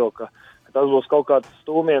vēlreiz uzvilka, ka tas būs kaut kāds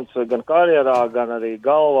stūmiens gan karjerā, gan arī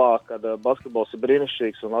galvā, kad basketbols ir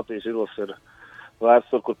brīnišķīgs un Latvijas izlases ir vērts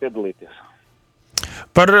tur, kur piedalīties.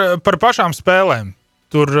 Par pašām spēlēm.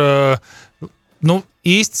 Tur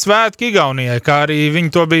īsti svētki Igaunijai, kā arī viņi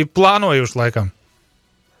to bija plānojuši laikam.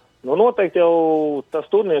 Noteikti jau tas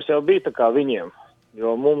turnīrs jau bija tā kā viņiem,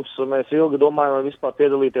 jo mēs ilgi domājam, vai vispār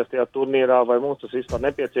piedalīties tajā turnīrā, vai mums tas vispār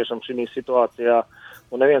nepieciešams šī situācijā,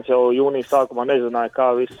 un neviens jau jūnijas sākumā nezināja,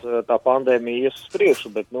 kā viss tā pandēmija ies uz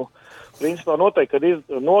priekšu, bet, principā noteikti,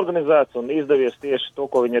 kad norganizēts un izdevies tieši to,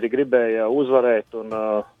 ko viņi arī gribēja uzvarēt, un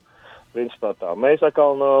principā tā. Mēs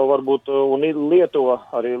atkal varbūt, un Lietuva,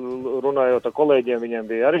 arī runājot ar kolēģiem, viņiem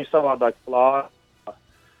bija arī savādāki plāni.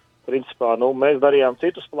 Principā, mēs darījām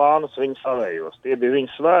citus plānus, viņi savējos. Tie bija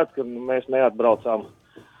viņu svētki, un mēs neatbraucām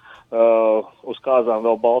uz kāzām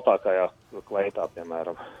vēl baltākajā kleitā,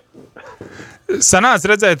 piemēram.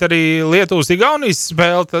 Sanāca redzēt arī Lietuvas-Igaunijas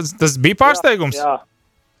spēli, tas bija pārsteigums?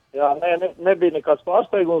 Jā, nebija nekāds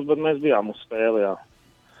pārsteigums, bet mēs bijām uz spēli, jā.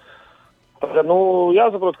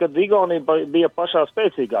 Jāsaprot, ka Igaunija bija pašā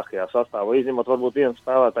spēcīgākajā sastāvā, izņemot varbūt vienu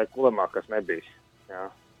spēlētāju Kulemā, kas nebija.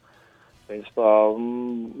 Jā. Principā,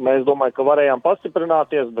 mēs domājam, ka varējām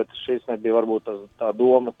pastiprināties, bet šis nebija varbūt tā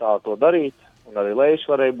doma tā to darīt, un arī Leiši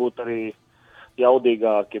varēja būt arī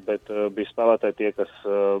jaudīgāki, bet bija spēlētāji tie, kas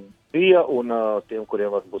bija, un tiem,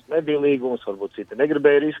 kuriem varbūt nebija līgums, varbūt citi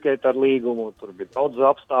negribēja riskēt ar līgumu, tur bija daudz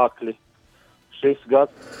apstākļi. Šis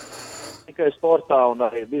gads tikai sportā, un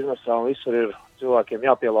arī biznesā, un visur ir cilvēkiem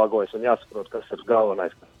jāpielāgojas un jāsaprot, kas ir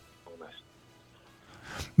galvenais.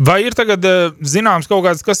 Vai ir tagad zināms kaut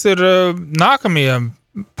kāds, kas ir nākamie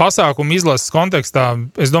pasākumu izlases kontekstā?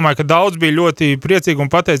 Es domāju, ka daudz bija ļoti priecīgi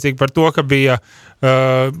un pateicīgi par to, ka bija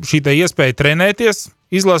šī iespēja trenēties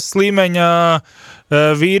izlases līmeņa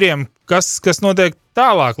vīriem. Kas notiek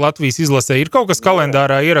tālāk Latvijas izlasē? Ir kaut kas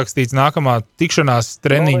kalendārā ierakstīts nākamā tikšanās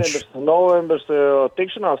treniņš? Novembris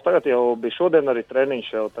tikšanās, tagad jau bija šodien arī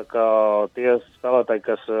treniņš jau, tā kā tie spēlētāji,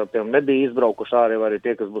 kas piemēram nebija izbraukuši ārā, vai arī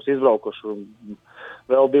tie, kas būs izbraukuši,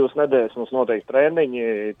 vēl 2 nedēļas mums noteikti treniņi,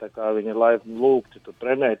 tā kā viņi ir laipni lūgti tur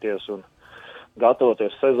trenēties un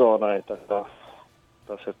gatavoties sezonai, tā kā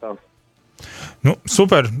tas ir tā. Nu,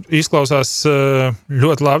 super, izklausās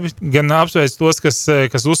ļoti labi. Gan apsveicu tos,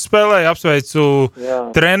 kas uzspēlēja, apsveicu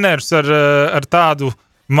trenerus ar tādu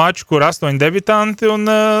maču, kur 8 debitanti, un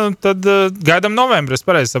tad gaidām novembri, es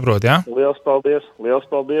pareizi saprotu, jā? Liels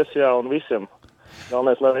paldies, jā, un visiem.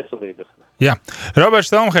 Galvenais, lai veselīgi. Jā, Roberts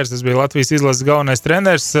Stelmhers, tas bija Latvijas izlases galvenais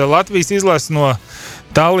treneris. Latvijas izlase no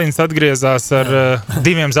Tallinas atgriezās ar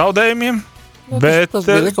 2 zaudējumiem. Tas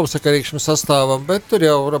bija likumsakarīgs šim sastāvam, bet tur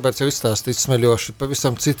jau Roberts jau izstāstīja smeļoši.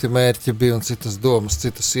 Pavisam citi mērķi bija un citas domas,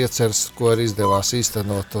 citas ieceres, ko arī izdevās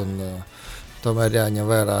īstenot, un tomēr jāņem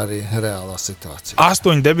vērā arī reālā situācija.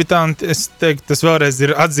 8 debitanti, es teiktu, tas vēlreiz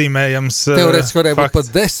ir atzīmējams teorētiski varēja būt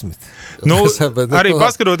pat 10. Nu, arī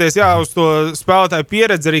paskatoties, uz to spēlētāju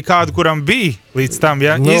pieredzi, arī kādu, kuram bija līdz tam,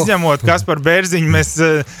 izņemot Kaspar Bērziņu, mēs...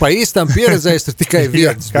 Pa īstam pieredzējis tur tikai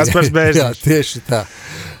viens. Kaspars Bērziņš. Jā, tieši tā.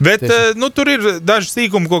 Bet tur ir daži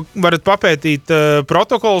sīkumi, ko varat papētīt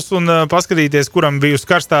protokols un paskatīties, kuram bijusi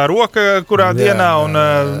karstā roka, kurā dienā,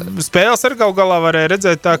 un spēles ar kaut galā varēja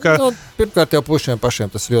redzēt tā, ka... Pirmkārt jau pušiem pašiem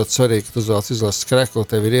tas ļoti svarīgi, ka tu uzvēlc izlases skreklu,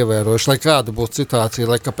 tevi ir ievērojuši, lai kāda būtu situācija,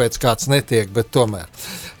 lai kāpēc kāds netiek, bet tomēr.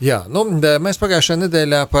 Jā, mēs pagājušajā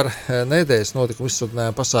nedēļā par nedēļas notikumu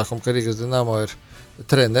izsludinājām pasākumu, ka Rīgas Dinamo ir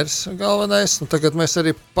treneris galvenais, un tagad mēs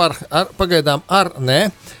arī pagaidām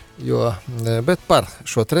bet par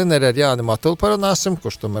šo treneri ar Jāni Matulu parunāsim,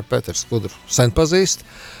 kurš tomēr Pēters Skudru sen pazīst,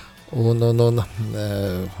 un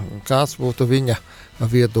kāds būtu viņa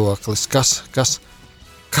viedoklis,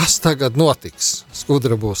 kas tagad notiks.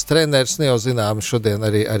 Skudra būs treneris, ne jau zināmi šodien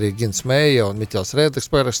arī Gins Meija un Miķels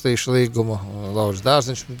Rēdeks parakstījuši līgumu, Lauris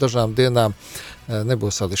Dārziņš dažām dienām,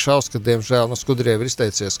 nebūs Ali Šauska, diemžēl, Skudriem ir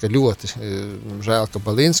izteicies, ka ļoti žēl, ka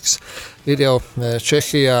Balinskis ir jau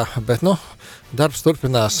Čehijā, bet, darbs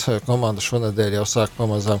turpinās, komanda šonedēļ jau sāk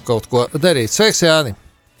pamazām kaut ko darīt. Sveiks, Jāni!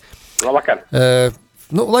 Labvakar!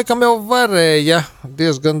 Laikam jau varēja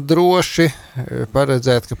diezgan droši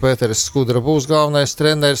paredzēt, ka Pēteris Skudra būs galvenais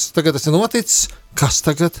treneris. Tagad tas ir noticis. Kas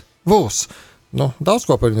tagad būs? Daudz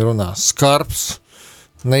ko par viņu runā. Skarbs,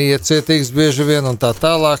 neiecietīgs bieži vien un tā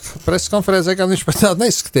tālāk. Preses konferencē, gan viņš pat tādu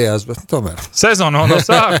neizskatījās, bet tomēr. Sezona nav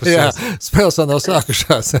sākušās. Jā, spēles nav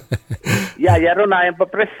sākušās. Jā, ja runājam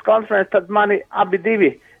par preses konferenci, tad mani abi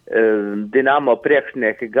divi Dinamo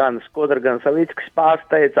priekšnieki, gan Skudra, gan Savickis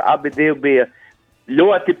pārsteidza, abi divi bija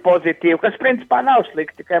ļoti pozitīvi, kas principā nav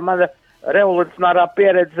slikti, tikai mana revolucionārā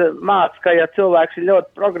pieredze māca, ka ja cilvēks ir ļoti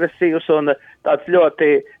progresīvs un tāds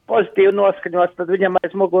ļoti pozitīvi noskaņots, tad viņam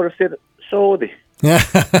aiz muguras ir sūdi. Jā,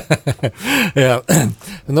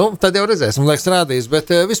 tad jau redzēsim, liekas rādīs,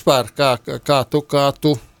 bet vispār kā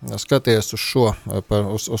tu skaties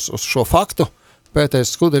uz šo faktu,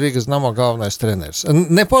 Pēters Skudra Rīgas Dinamo galvenais treneris.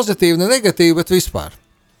 Ne pozitīvi, ne negatīvi, bet vispār.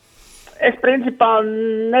 Es principā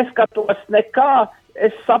neskatos nekā.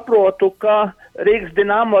 Es saprotu, ka Rīgas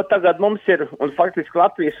Dinamo tagad mums ir, un faktiski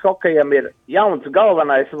Latvijas hokejam ir jauns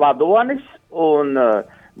galvenais vadonis, un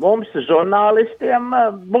mums žurnālistiem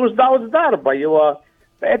būs daudz darba, jo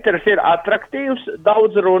Pēters ir atraktīvs,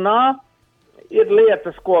 daudz runā, ir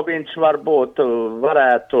lietas, ko viņš varbūt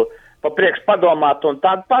varētu pa priekš padomāt un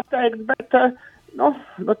tad pateikt, bet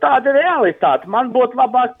tāda ir realitāte. Man būtu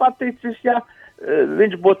labāk paticis, ja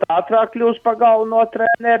viņš būtu ātrāk kļūst par galveno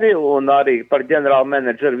treneri un arī par ģenerālu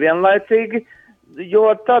menedžeru vienlaicīgi, jo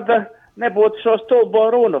tad nebūtu šo stulbo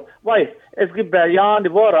runu. Vai es gribēju Jāni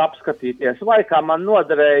Voru apskatīties, vai kā man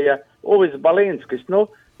noderēja Uvis Balinskis.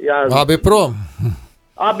 Abi prom.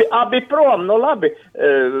 Abi prom, labi.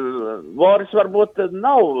 Voris varbūt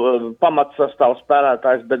nav pamatsastāvs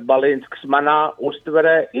spēlētājs, bet Balinskis manā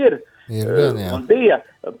uztverē ir. Un bija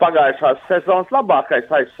pagājušās sezonas labākais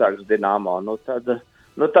aizsargs Dinamo.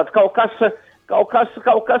 Tad kaut kas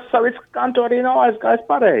Savicka kantorī nav aizgājis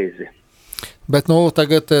pareizi. Bet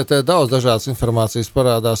tagad daudz dažādas informācijas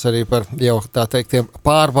parādās arī par jau tā teiktiem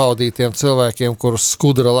pārbaudītiem cilvēkiem, kurus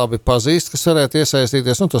Skudra labi pazīst, kas varētu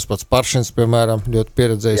iesaistīties. Tas pats Paršins, piemēram, ļoti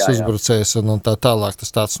pieredzējis uzbrucējs un tā tālāk.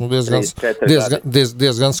 Tas tāds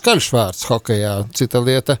diezgan skaļš vārds hokejā. Cita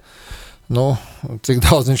lieta, cik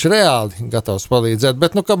daudz viņš reāli gatavs palīdzēt.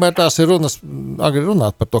 Bet, kamēr tās ir runas, agri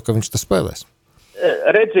runāt par to, ka viņš te spēlēs.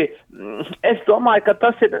 Redzi, es domāju, ka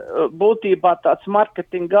tas ir būtībā tāds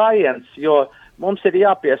marketinga gājiens, jo mums ir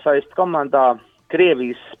jāpiesaist komandā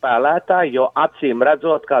Krievijas spēlētāji, jo acīm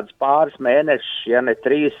redzot kāds pāris mēnešus, ja ne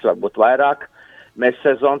 3, varbūt vairāk, mēs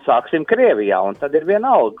sezonu sāksim Krievijā, un tad ir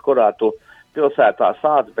vienalga, kurā tu pilsētā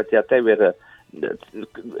sāc, bet ja tev ir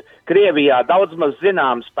Krievijā daudz maz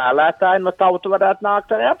zinām spēlētāji, tautu varētu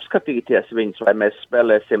nākt arī apskatīties viņus, vai mēs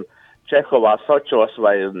spēlēsim Čehovā, Sočos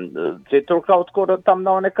vai citur kaut kur, tam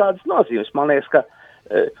nav nekādas nozīmes. Man liekas, ka,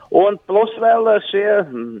 un plus vēl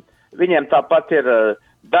viņiem tāpat ir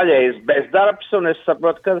daļējs bezdarbs, un es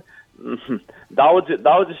saprotu, ka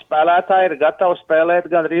daudzi spēlētāji ir gatavi spēlēt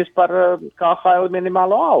gan arī par KHL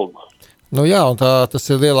minimālo algu. Jā, un tas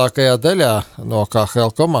ir lielākajā daļā no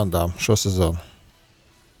KHL komandām šo sezonu.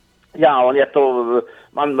 Jā, un ja tu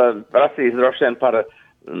man prasīs droši vien par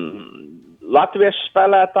latviešu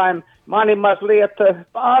spēlētājiem, mani mazliet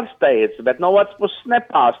pārsteidz, bet no otras puses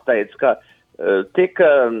nepārsteidz, ka tik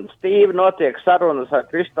stīvi notiek sarunas ar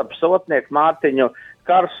Kristapu Sotnieku, Mārtiņu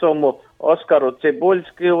Karsumu, Oskaru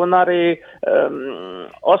Cibuļski un arī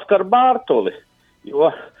Oskaru Bārtuli.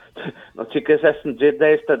 Jo, cik es esmu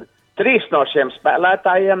dzirdējis, tad 3 no šiem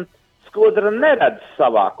spēlētājiem Skudra neredz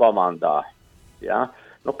savā komandā. Ja?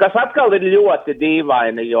 Kas atkal ir ļoti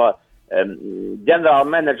dīvaini, jo ģenerāla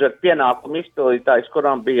menedžera pienākumu izpildītājs,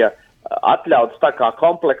 kuram bija atļauts tā kā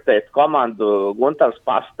komplektēt komandu Guntars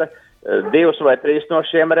Paste, 2 vai 3 no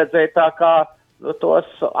šiem redzēja tā kā tos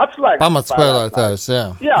atslēgas pamatspēlētājus, jā.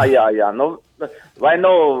 Jā. Vai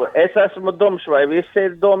es esmu dumšs, vai visi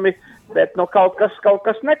ir dumi, bet kaut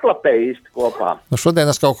kas neklapē īsti kopā. Šodien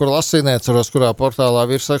es kaut kur lasīju, neatceros, kurā portālā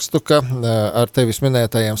virsrakstu, ka ar tevis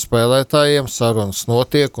minētajiem spēlētājiem sarunas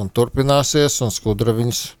notiek un turpināsies, un Skudra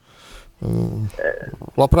viņus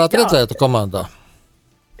labprāt redzētu komandā.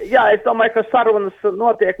 Jā, es domāju, ka sarunas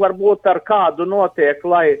notiek varbūt ar kādu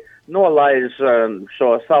lai nolaiž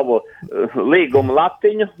šo savu līgumu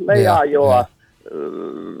latiņu lejā, jo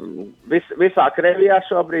visā Krievijā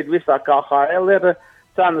šobrīd, visā KHL ir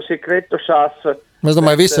cenas ir kritušās. Es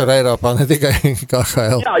domāju, visur Eiropā, ne tikai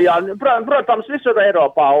KHL. Jā, protams, visur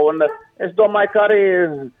Eiropā, un es domāju, ka arī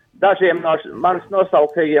dažiem no manis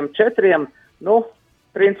nosauktajiem 4,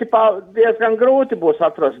 principā diezgan grūti būs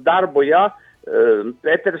atrast darbu, ja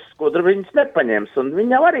Pēters Skudra viņus nepaņems, un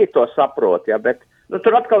viņi jau arī to saprot, ja, bet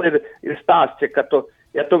tur atkal ir stāsts, ka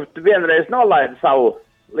ja tu vienreiz nolaidi savu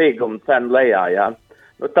līgumu cenu lejā, ja,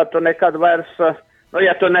 tad tu nekad vairs,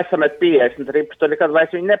 ja tu nesamet 50 ripus, tu nekad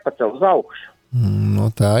vairs viņu nepacel uz augšu.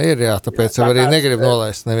 Tā ir, jā, tāpēc jau arī negrib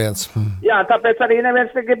nolaist neviens. Jā, tāpēc arī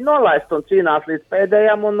neviens negrib nolaist un cīnās līdz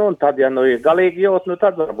pēdējām, un tad, ja ir galīgi jūt,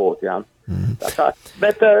 tad varbūt, jā.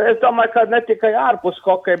 Bet es domāju, ka ne tikai ārpus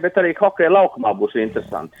hokeja, bet arī hokeja laukumā būs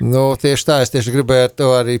interesanti. Tieši tā, es tieši gribēju ar to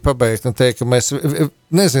arī pabeigt un teikt, ka mēs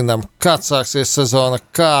nezinām, kad sāksies sezona,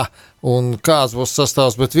 kā un kāds būs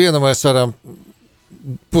sastāvs, bet vienu mēs varam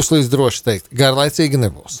puslīdz droši teikt, garlaicīgi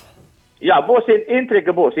nebūs. Jā,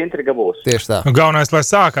 intriga būs. Tieši tā. Galvenais, lai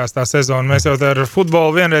sākās tā sezona. Mēs jau ar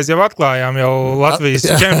futbolu vienreiz jau atklājām jau Latvijas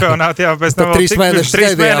čempionātā, jā, pēc tam 3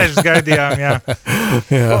 mēnešus gaidījām, jā.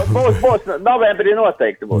 Būs, novembrī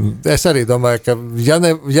noteikti būs. Es arī domāju, ka ja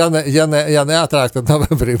ne ātrāk, tad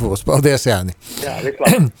novembrī būs. Paldies, Jāni. Jā,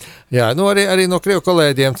 vislabāk. Jā, arī no krievu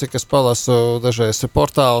kolēģiem, cik es palasu dažreiz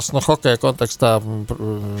portālus, hokeja kontekstā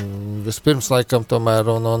vispirms laikam tomēr,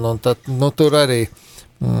 un tad, tur arī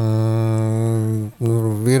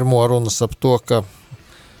virmo runas ap to, ka,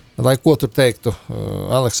 lai ko tur teiktu,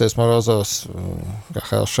 Aleksejs Morozovs,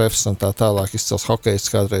 KHL šefs un tā tālāk izcils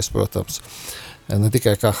hokejists kādreiz, protams, ne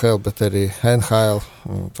tikai KHL, bet arī NHL,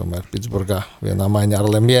 tomēr Pitsburgā vienā maiņā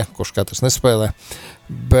ar Lemie, kurš katrs nespēlē,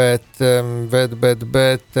 bet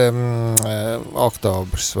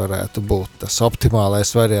oktobris varētu būt tas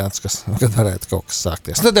optimālais variants, kad varētu kaut kas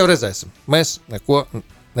sākties. Tad jau redzēsim, mēs neko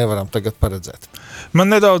nevaram tagad paredzēt. Man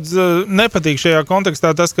nedaudz nepatīk šajā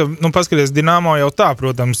kontekstā tas, ka, paskaties, Dinamo jau tā,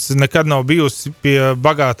 protams, nekad nav bijusi pie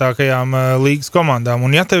bagātākajām līgas komandām,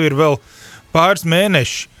 un ja tev ir vēl pāris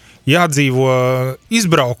mēneši, jādzīvo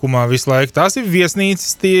izbraukumā visu laiku. Tās ir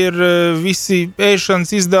viesnīcas, tie ir visi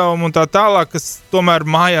ēšanas izdevumi un tā tālāk, kas tomēr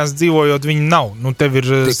mājās dzīvojot viņi nav. Nu, tev ir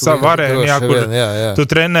sava arēna, kur tu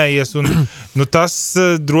trenējies, un tas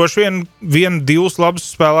droši vien divus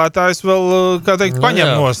labus spēlētājus vēl, kā teikt,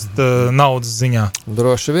 paņem nost naudas ziņā.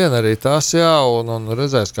 Droši vien arī tas, un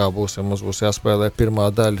redzēs, kā būs, ja mums būs jāspēlē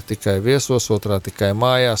pirmā daļa tikai viesos, otrā tikai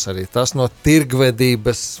mājās, arī tas no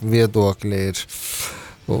tirgvedības viedokļa ir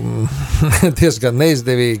diezgan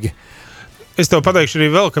neizdevīgi. Es tev pateikšu arī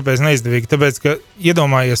vēl, kāpēc neizdevīgi, tāpēc, ka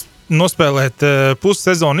iedomājies nospēlēt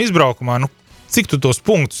pussezonu izbraukumā, cik tu tos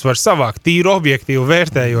punktus var savākt, tīri objektīvi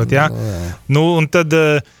vērtējot, jā? Un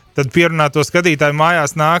tad pierunāt to skatītāju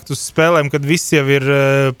mājās nākt uz spēlēm, kad viss jau ir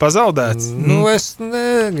pazaudēts. Es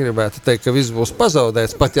negribētu teikt, ka viss būs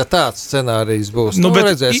pazaudēts, pat ja tāds scenārijs būs.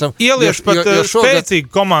 Bet ieliešu pat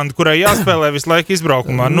spēcīgu komandu, kurai jāspēlē visu laiku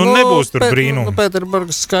izbraukumā. Nebūs tur brīnumu.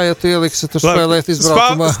 Pēterburgas skājā tu ieliksi tur spēlēt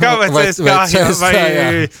izbraukumā.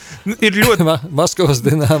 Ir ļoti... Maskavas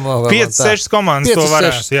Dinamo. 5-6 komandas to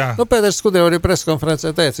varēs, jā. Pēters Skudēv arī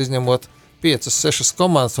preskonferencē teica, izņemot 5-6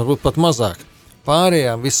 komandas, varbūt pat mazāk.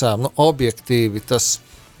 Pārējām visām, objektīvi tas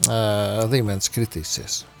līmenis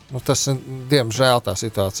kritīsies. Tas, diemžēl, tā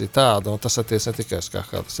situācija tāda, un tas attiec ne tikai uz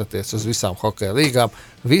KHL, tas attiec uz visām hokeja līgām.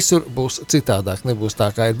 Visur būs citādāk, nebūs tā,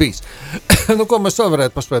 kā ir bijis. Ko mēs vēl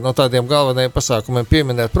varētu paspēt no tādiem galvenajiem pasākumiem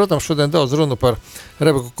pieminēt? Protams, šodien daudz runu par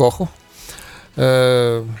Rebeku Kohu.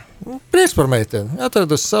 Prieks par meiteni.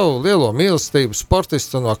 Atradusi savu lielo mīlestību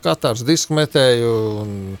sportistu no Katāras diskmetēju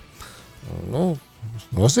un,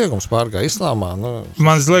 noziegums pārgāja islāmā.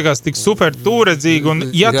 Man liekas, tik super tūredzīgi, un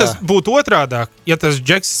tas būtu otrādāk, ja tas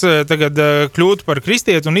Džeks tagad kļūtu par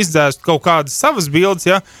kristieti un izdzēstu kaut kādas savas bildes,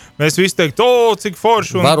 mēs visi teiktu, cik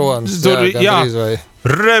forši. Varonis, gandrīz vai.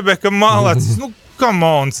 Rebeka Malacis,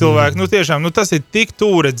 come on, cilvēki, tiešām, tas ir tik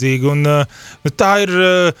tūredzīgi, un tā ir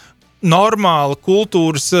normāla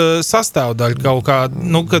kultūras sastāvdaļa kaut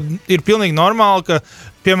kāda, kad ir pilnīgi normāli, ka,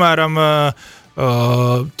 piemēram,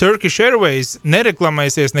 Turkish Airways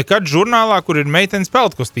nereklamēsies nekad žurnālā, kur ir meitenes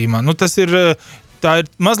peltkostīmā. Tā ir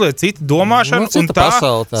mazliet cita domāšana, un tā,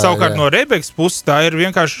 savukārt no Rebekas puses, tā ir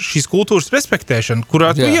vienkārši šīs kultūras respektēšana,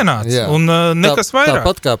 kurā tu ienāc, un nekas vairāk.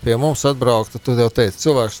 Tāpat kā pie mums atbraukta, tu jau teici,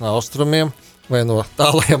 cilvēks no austrumiem, vai no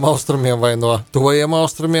tālajiem austrumiem, vai no tojiem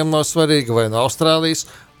austrumiem no svarīga, vai no Austrālijas,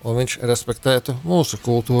 un viņš respektētu mūsu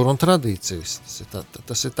kultūru un tradīcijas.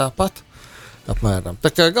 Tas ir tāpat. Apmēram.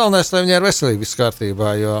 Tā kā galvenais, lai viņai ir veselīgi viss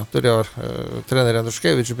kārtībā, jo tur jau ar treneri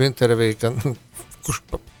Andruškeviču bija intervija, kurš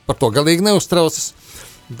par to galīgi neuztraucas.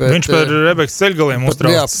 Bet, viņš par Rebekas ceļgaliem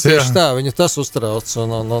uztraucas. Jā, tieši tā, viņa tas uztrauc,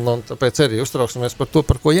 un tāpēc arī uztrauksimies par to,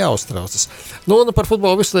 par ko jāuztraucas. Un par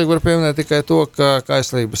futbolu visu laiku var pieminēt tikai to, ka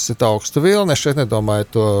kaislības ir augstu vilni. Es šeit nedomāju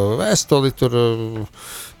to vēstuli, tur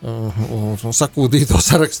sakūdīto,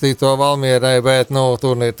 sarakstīto Valmierai, bet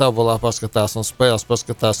turnīra tabulā paskatās un spēles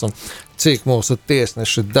paskatās, un cik mūsu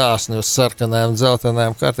tiesneši dāsni uz sarkanajām,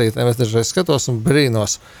 dzeltenajām kartītēm. Es dažreiz skatos un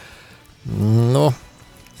brīnos.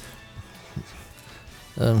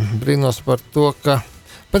 Brīnos par to, ka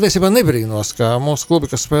patiesībā nebrīnos, ka mūsu klubi,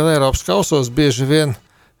 kas spēlē Eiropas kausos, bieži vien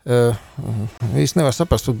īsti nevar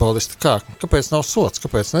saprast futbolisti, kāpēc nav sots,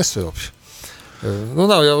 kāpēc nesvilpj.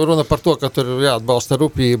 Nav jau runa par to, ka tur jāatbalsta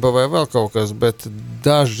rupjība vai vēl kaut kas, bet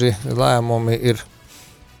daži lēmumi ir,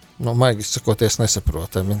 maigi sakoties,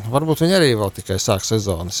 nesaprotami. Varbūt viņi arī vēl tikai sāk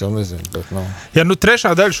sezonas, jau nezinu, bet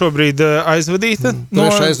trešā daļa šobrīd aizvadīta no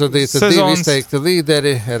sezonas. Divi izteikti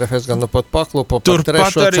līderi, RFS gan pat paklupo, tur par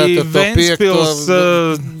trešo, pat arī Ventspils,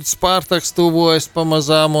 Spārtaks tuvojas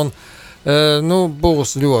pamazām, un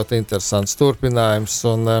būs ļoti interesants turpinājums,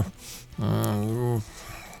 un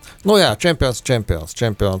čempions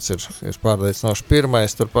ir pārliecinoši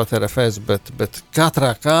pirmais, turpat RFS, bet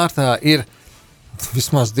katrā kārtā ir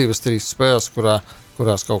vismaz 2-3 spēles,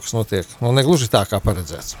 kurās kaut kas notiek. Negluži tā, kā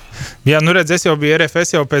paredzēts. Jā, redz, es jau biju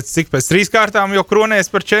RFS jau pēc 3 kārtām jau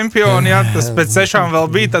kronējies par čempionu, tas pēc 6 vēl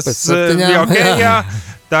bija, tas bija ok, jā.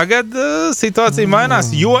 Tagad situācija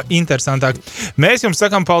mainās, jo interesantāk. Mēs jums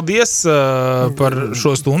sakām paldies par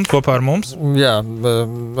šo stundu kopā ar mums. Jā,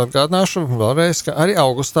 atgādināšu vēlreiz, ka arī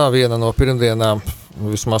augustā viena no pirmdienām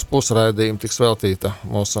vismaz pusraidījuma tiks veltīta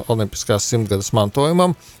mūsu olimpiskās 100-gadas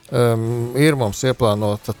mantojumam. Ir mums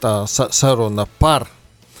ieplānota tā saruna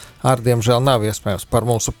diemžēl nav iespējams, par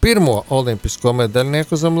mūsu pirmo olimpisko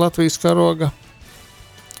medaļnieku zem Latvijas karoga,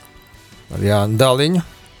 par Jānu Daliņu.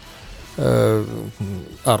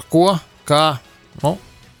 Ar ko, kā,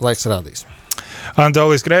 laiks rādīs.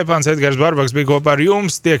 Antolijs Kreipāns, Edgars Barbaks bija kopā ar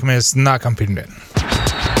jums. Tiekamies nākamā pirmdien.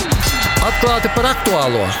 Atklāti par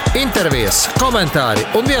aktuālo, intervijas, komentāri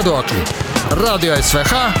un viedokļi. Radio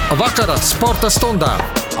SVH vakara sporta stundā.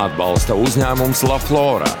 Atbalsta uzņēmums La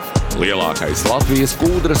Flora. Lielākais Latvijas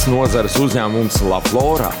kūdras nozares uzņēmums La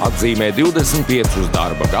Flora atzīmē 25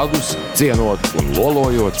 darba gadus, cienot un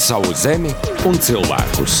lolojot savu zemi un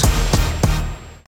cilvēkus.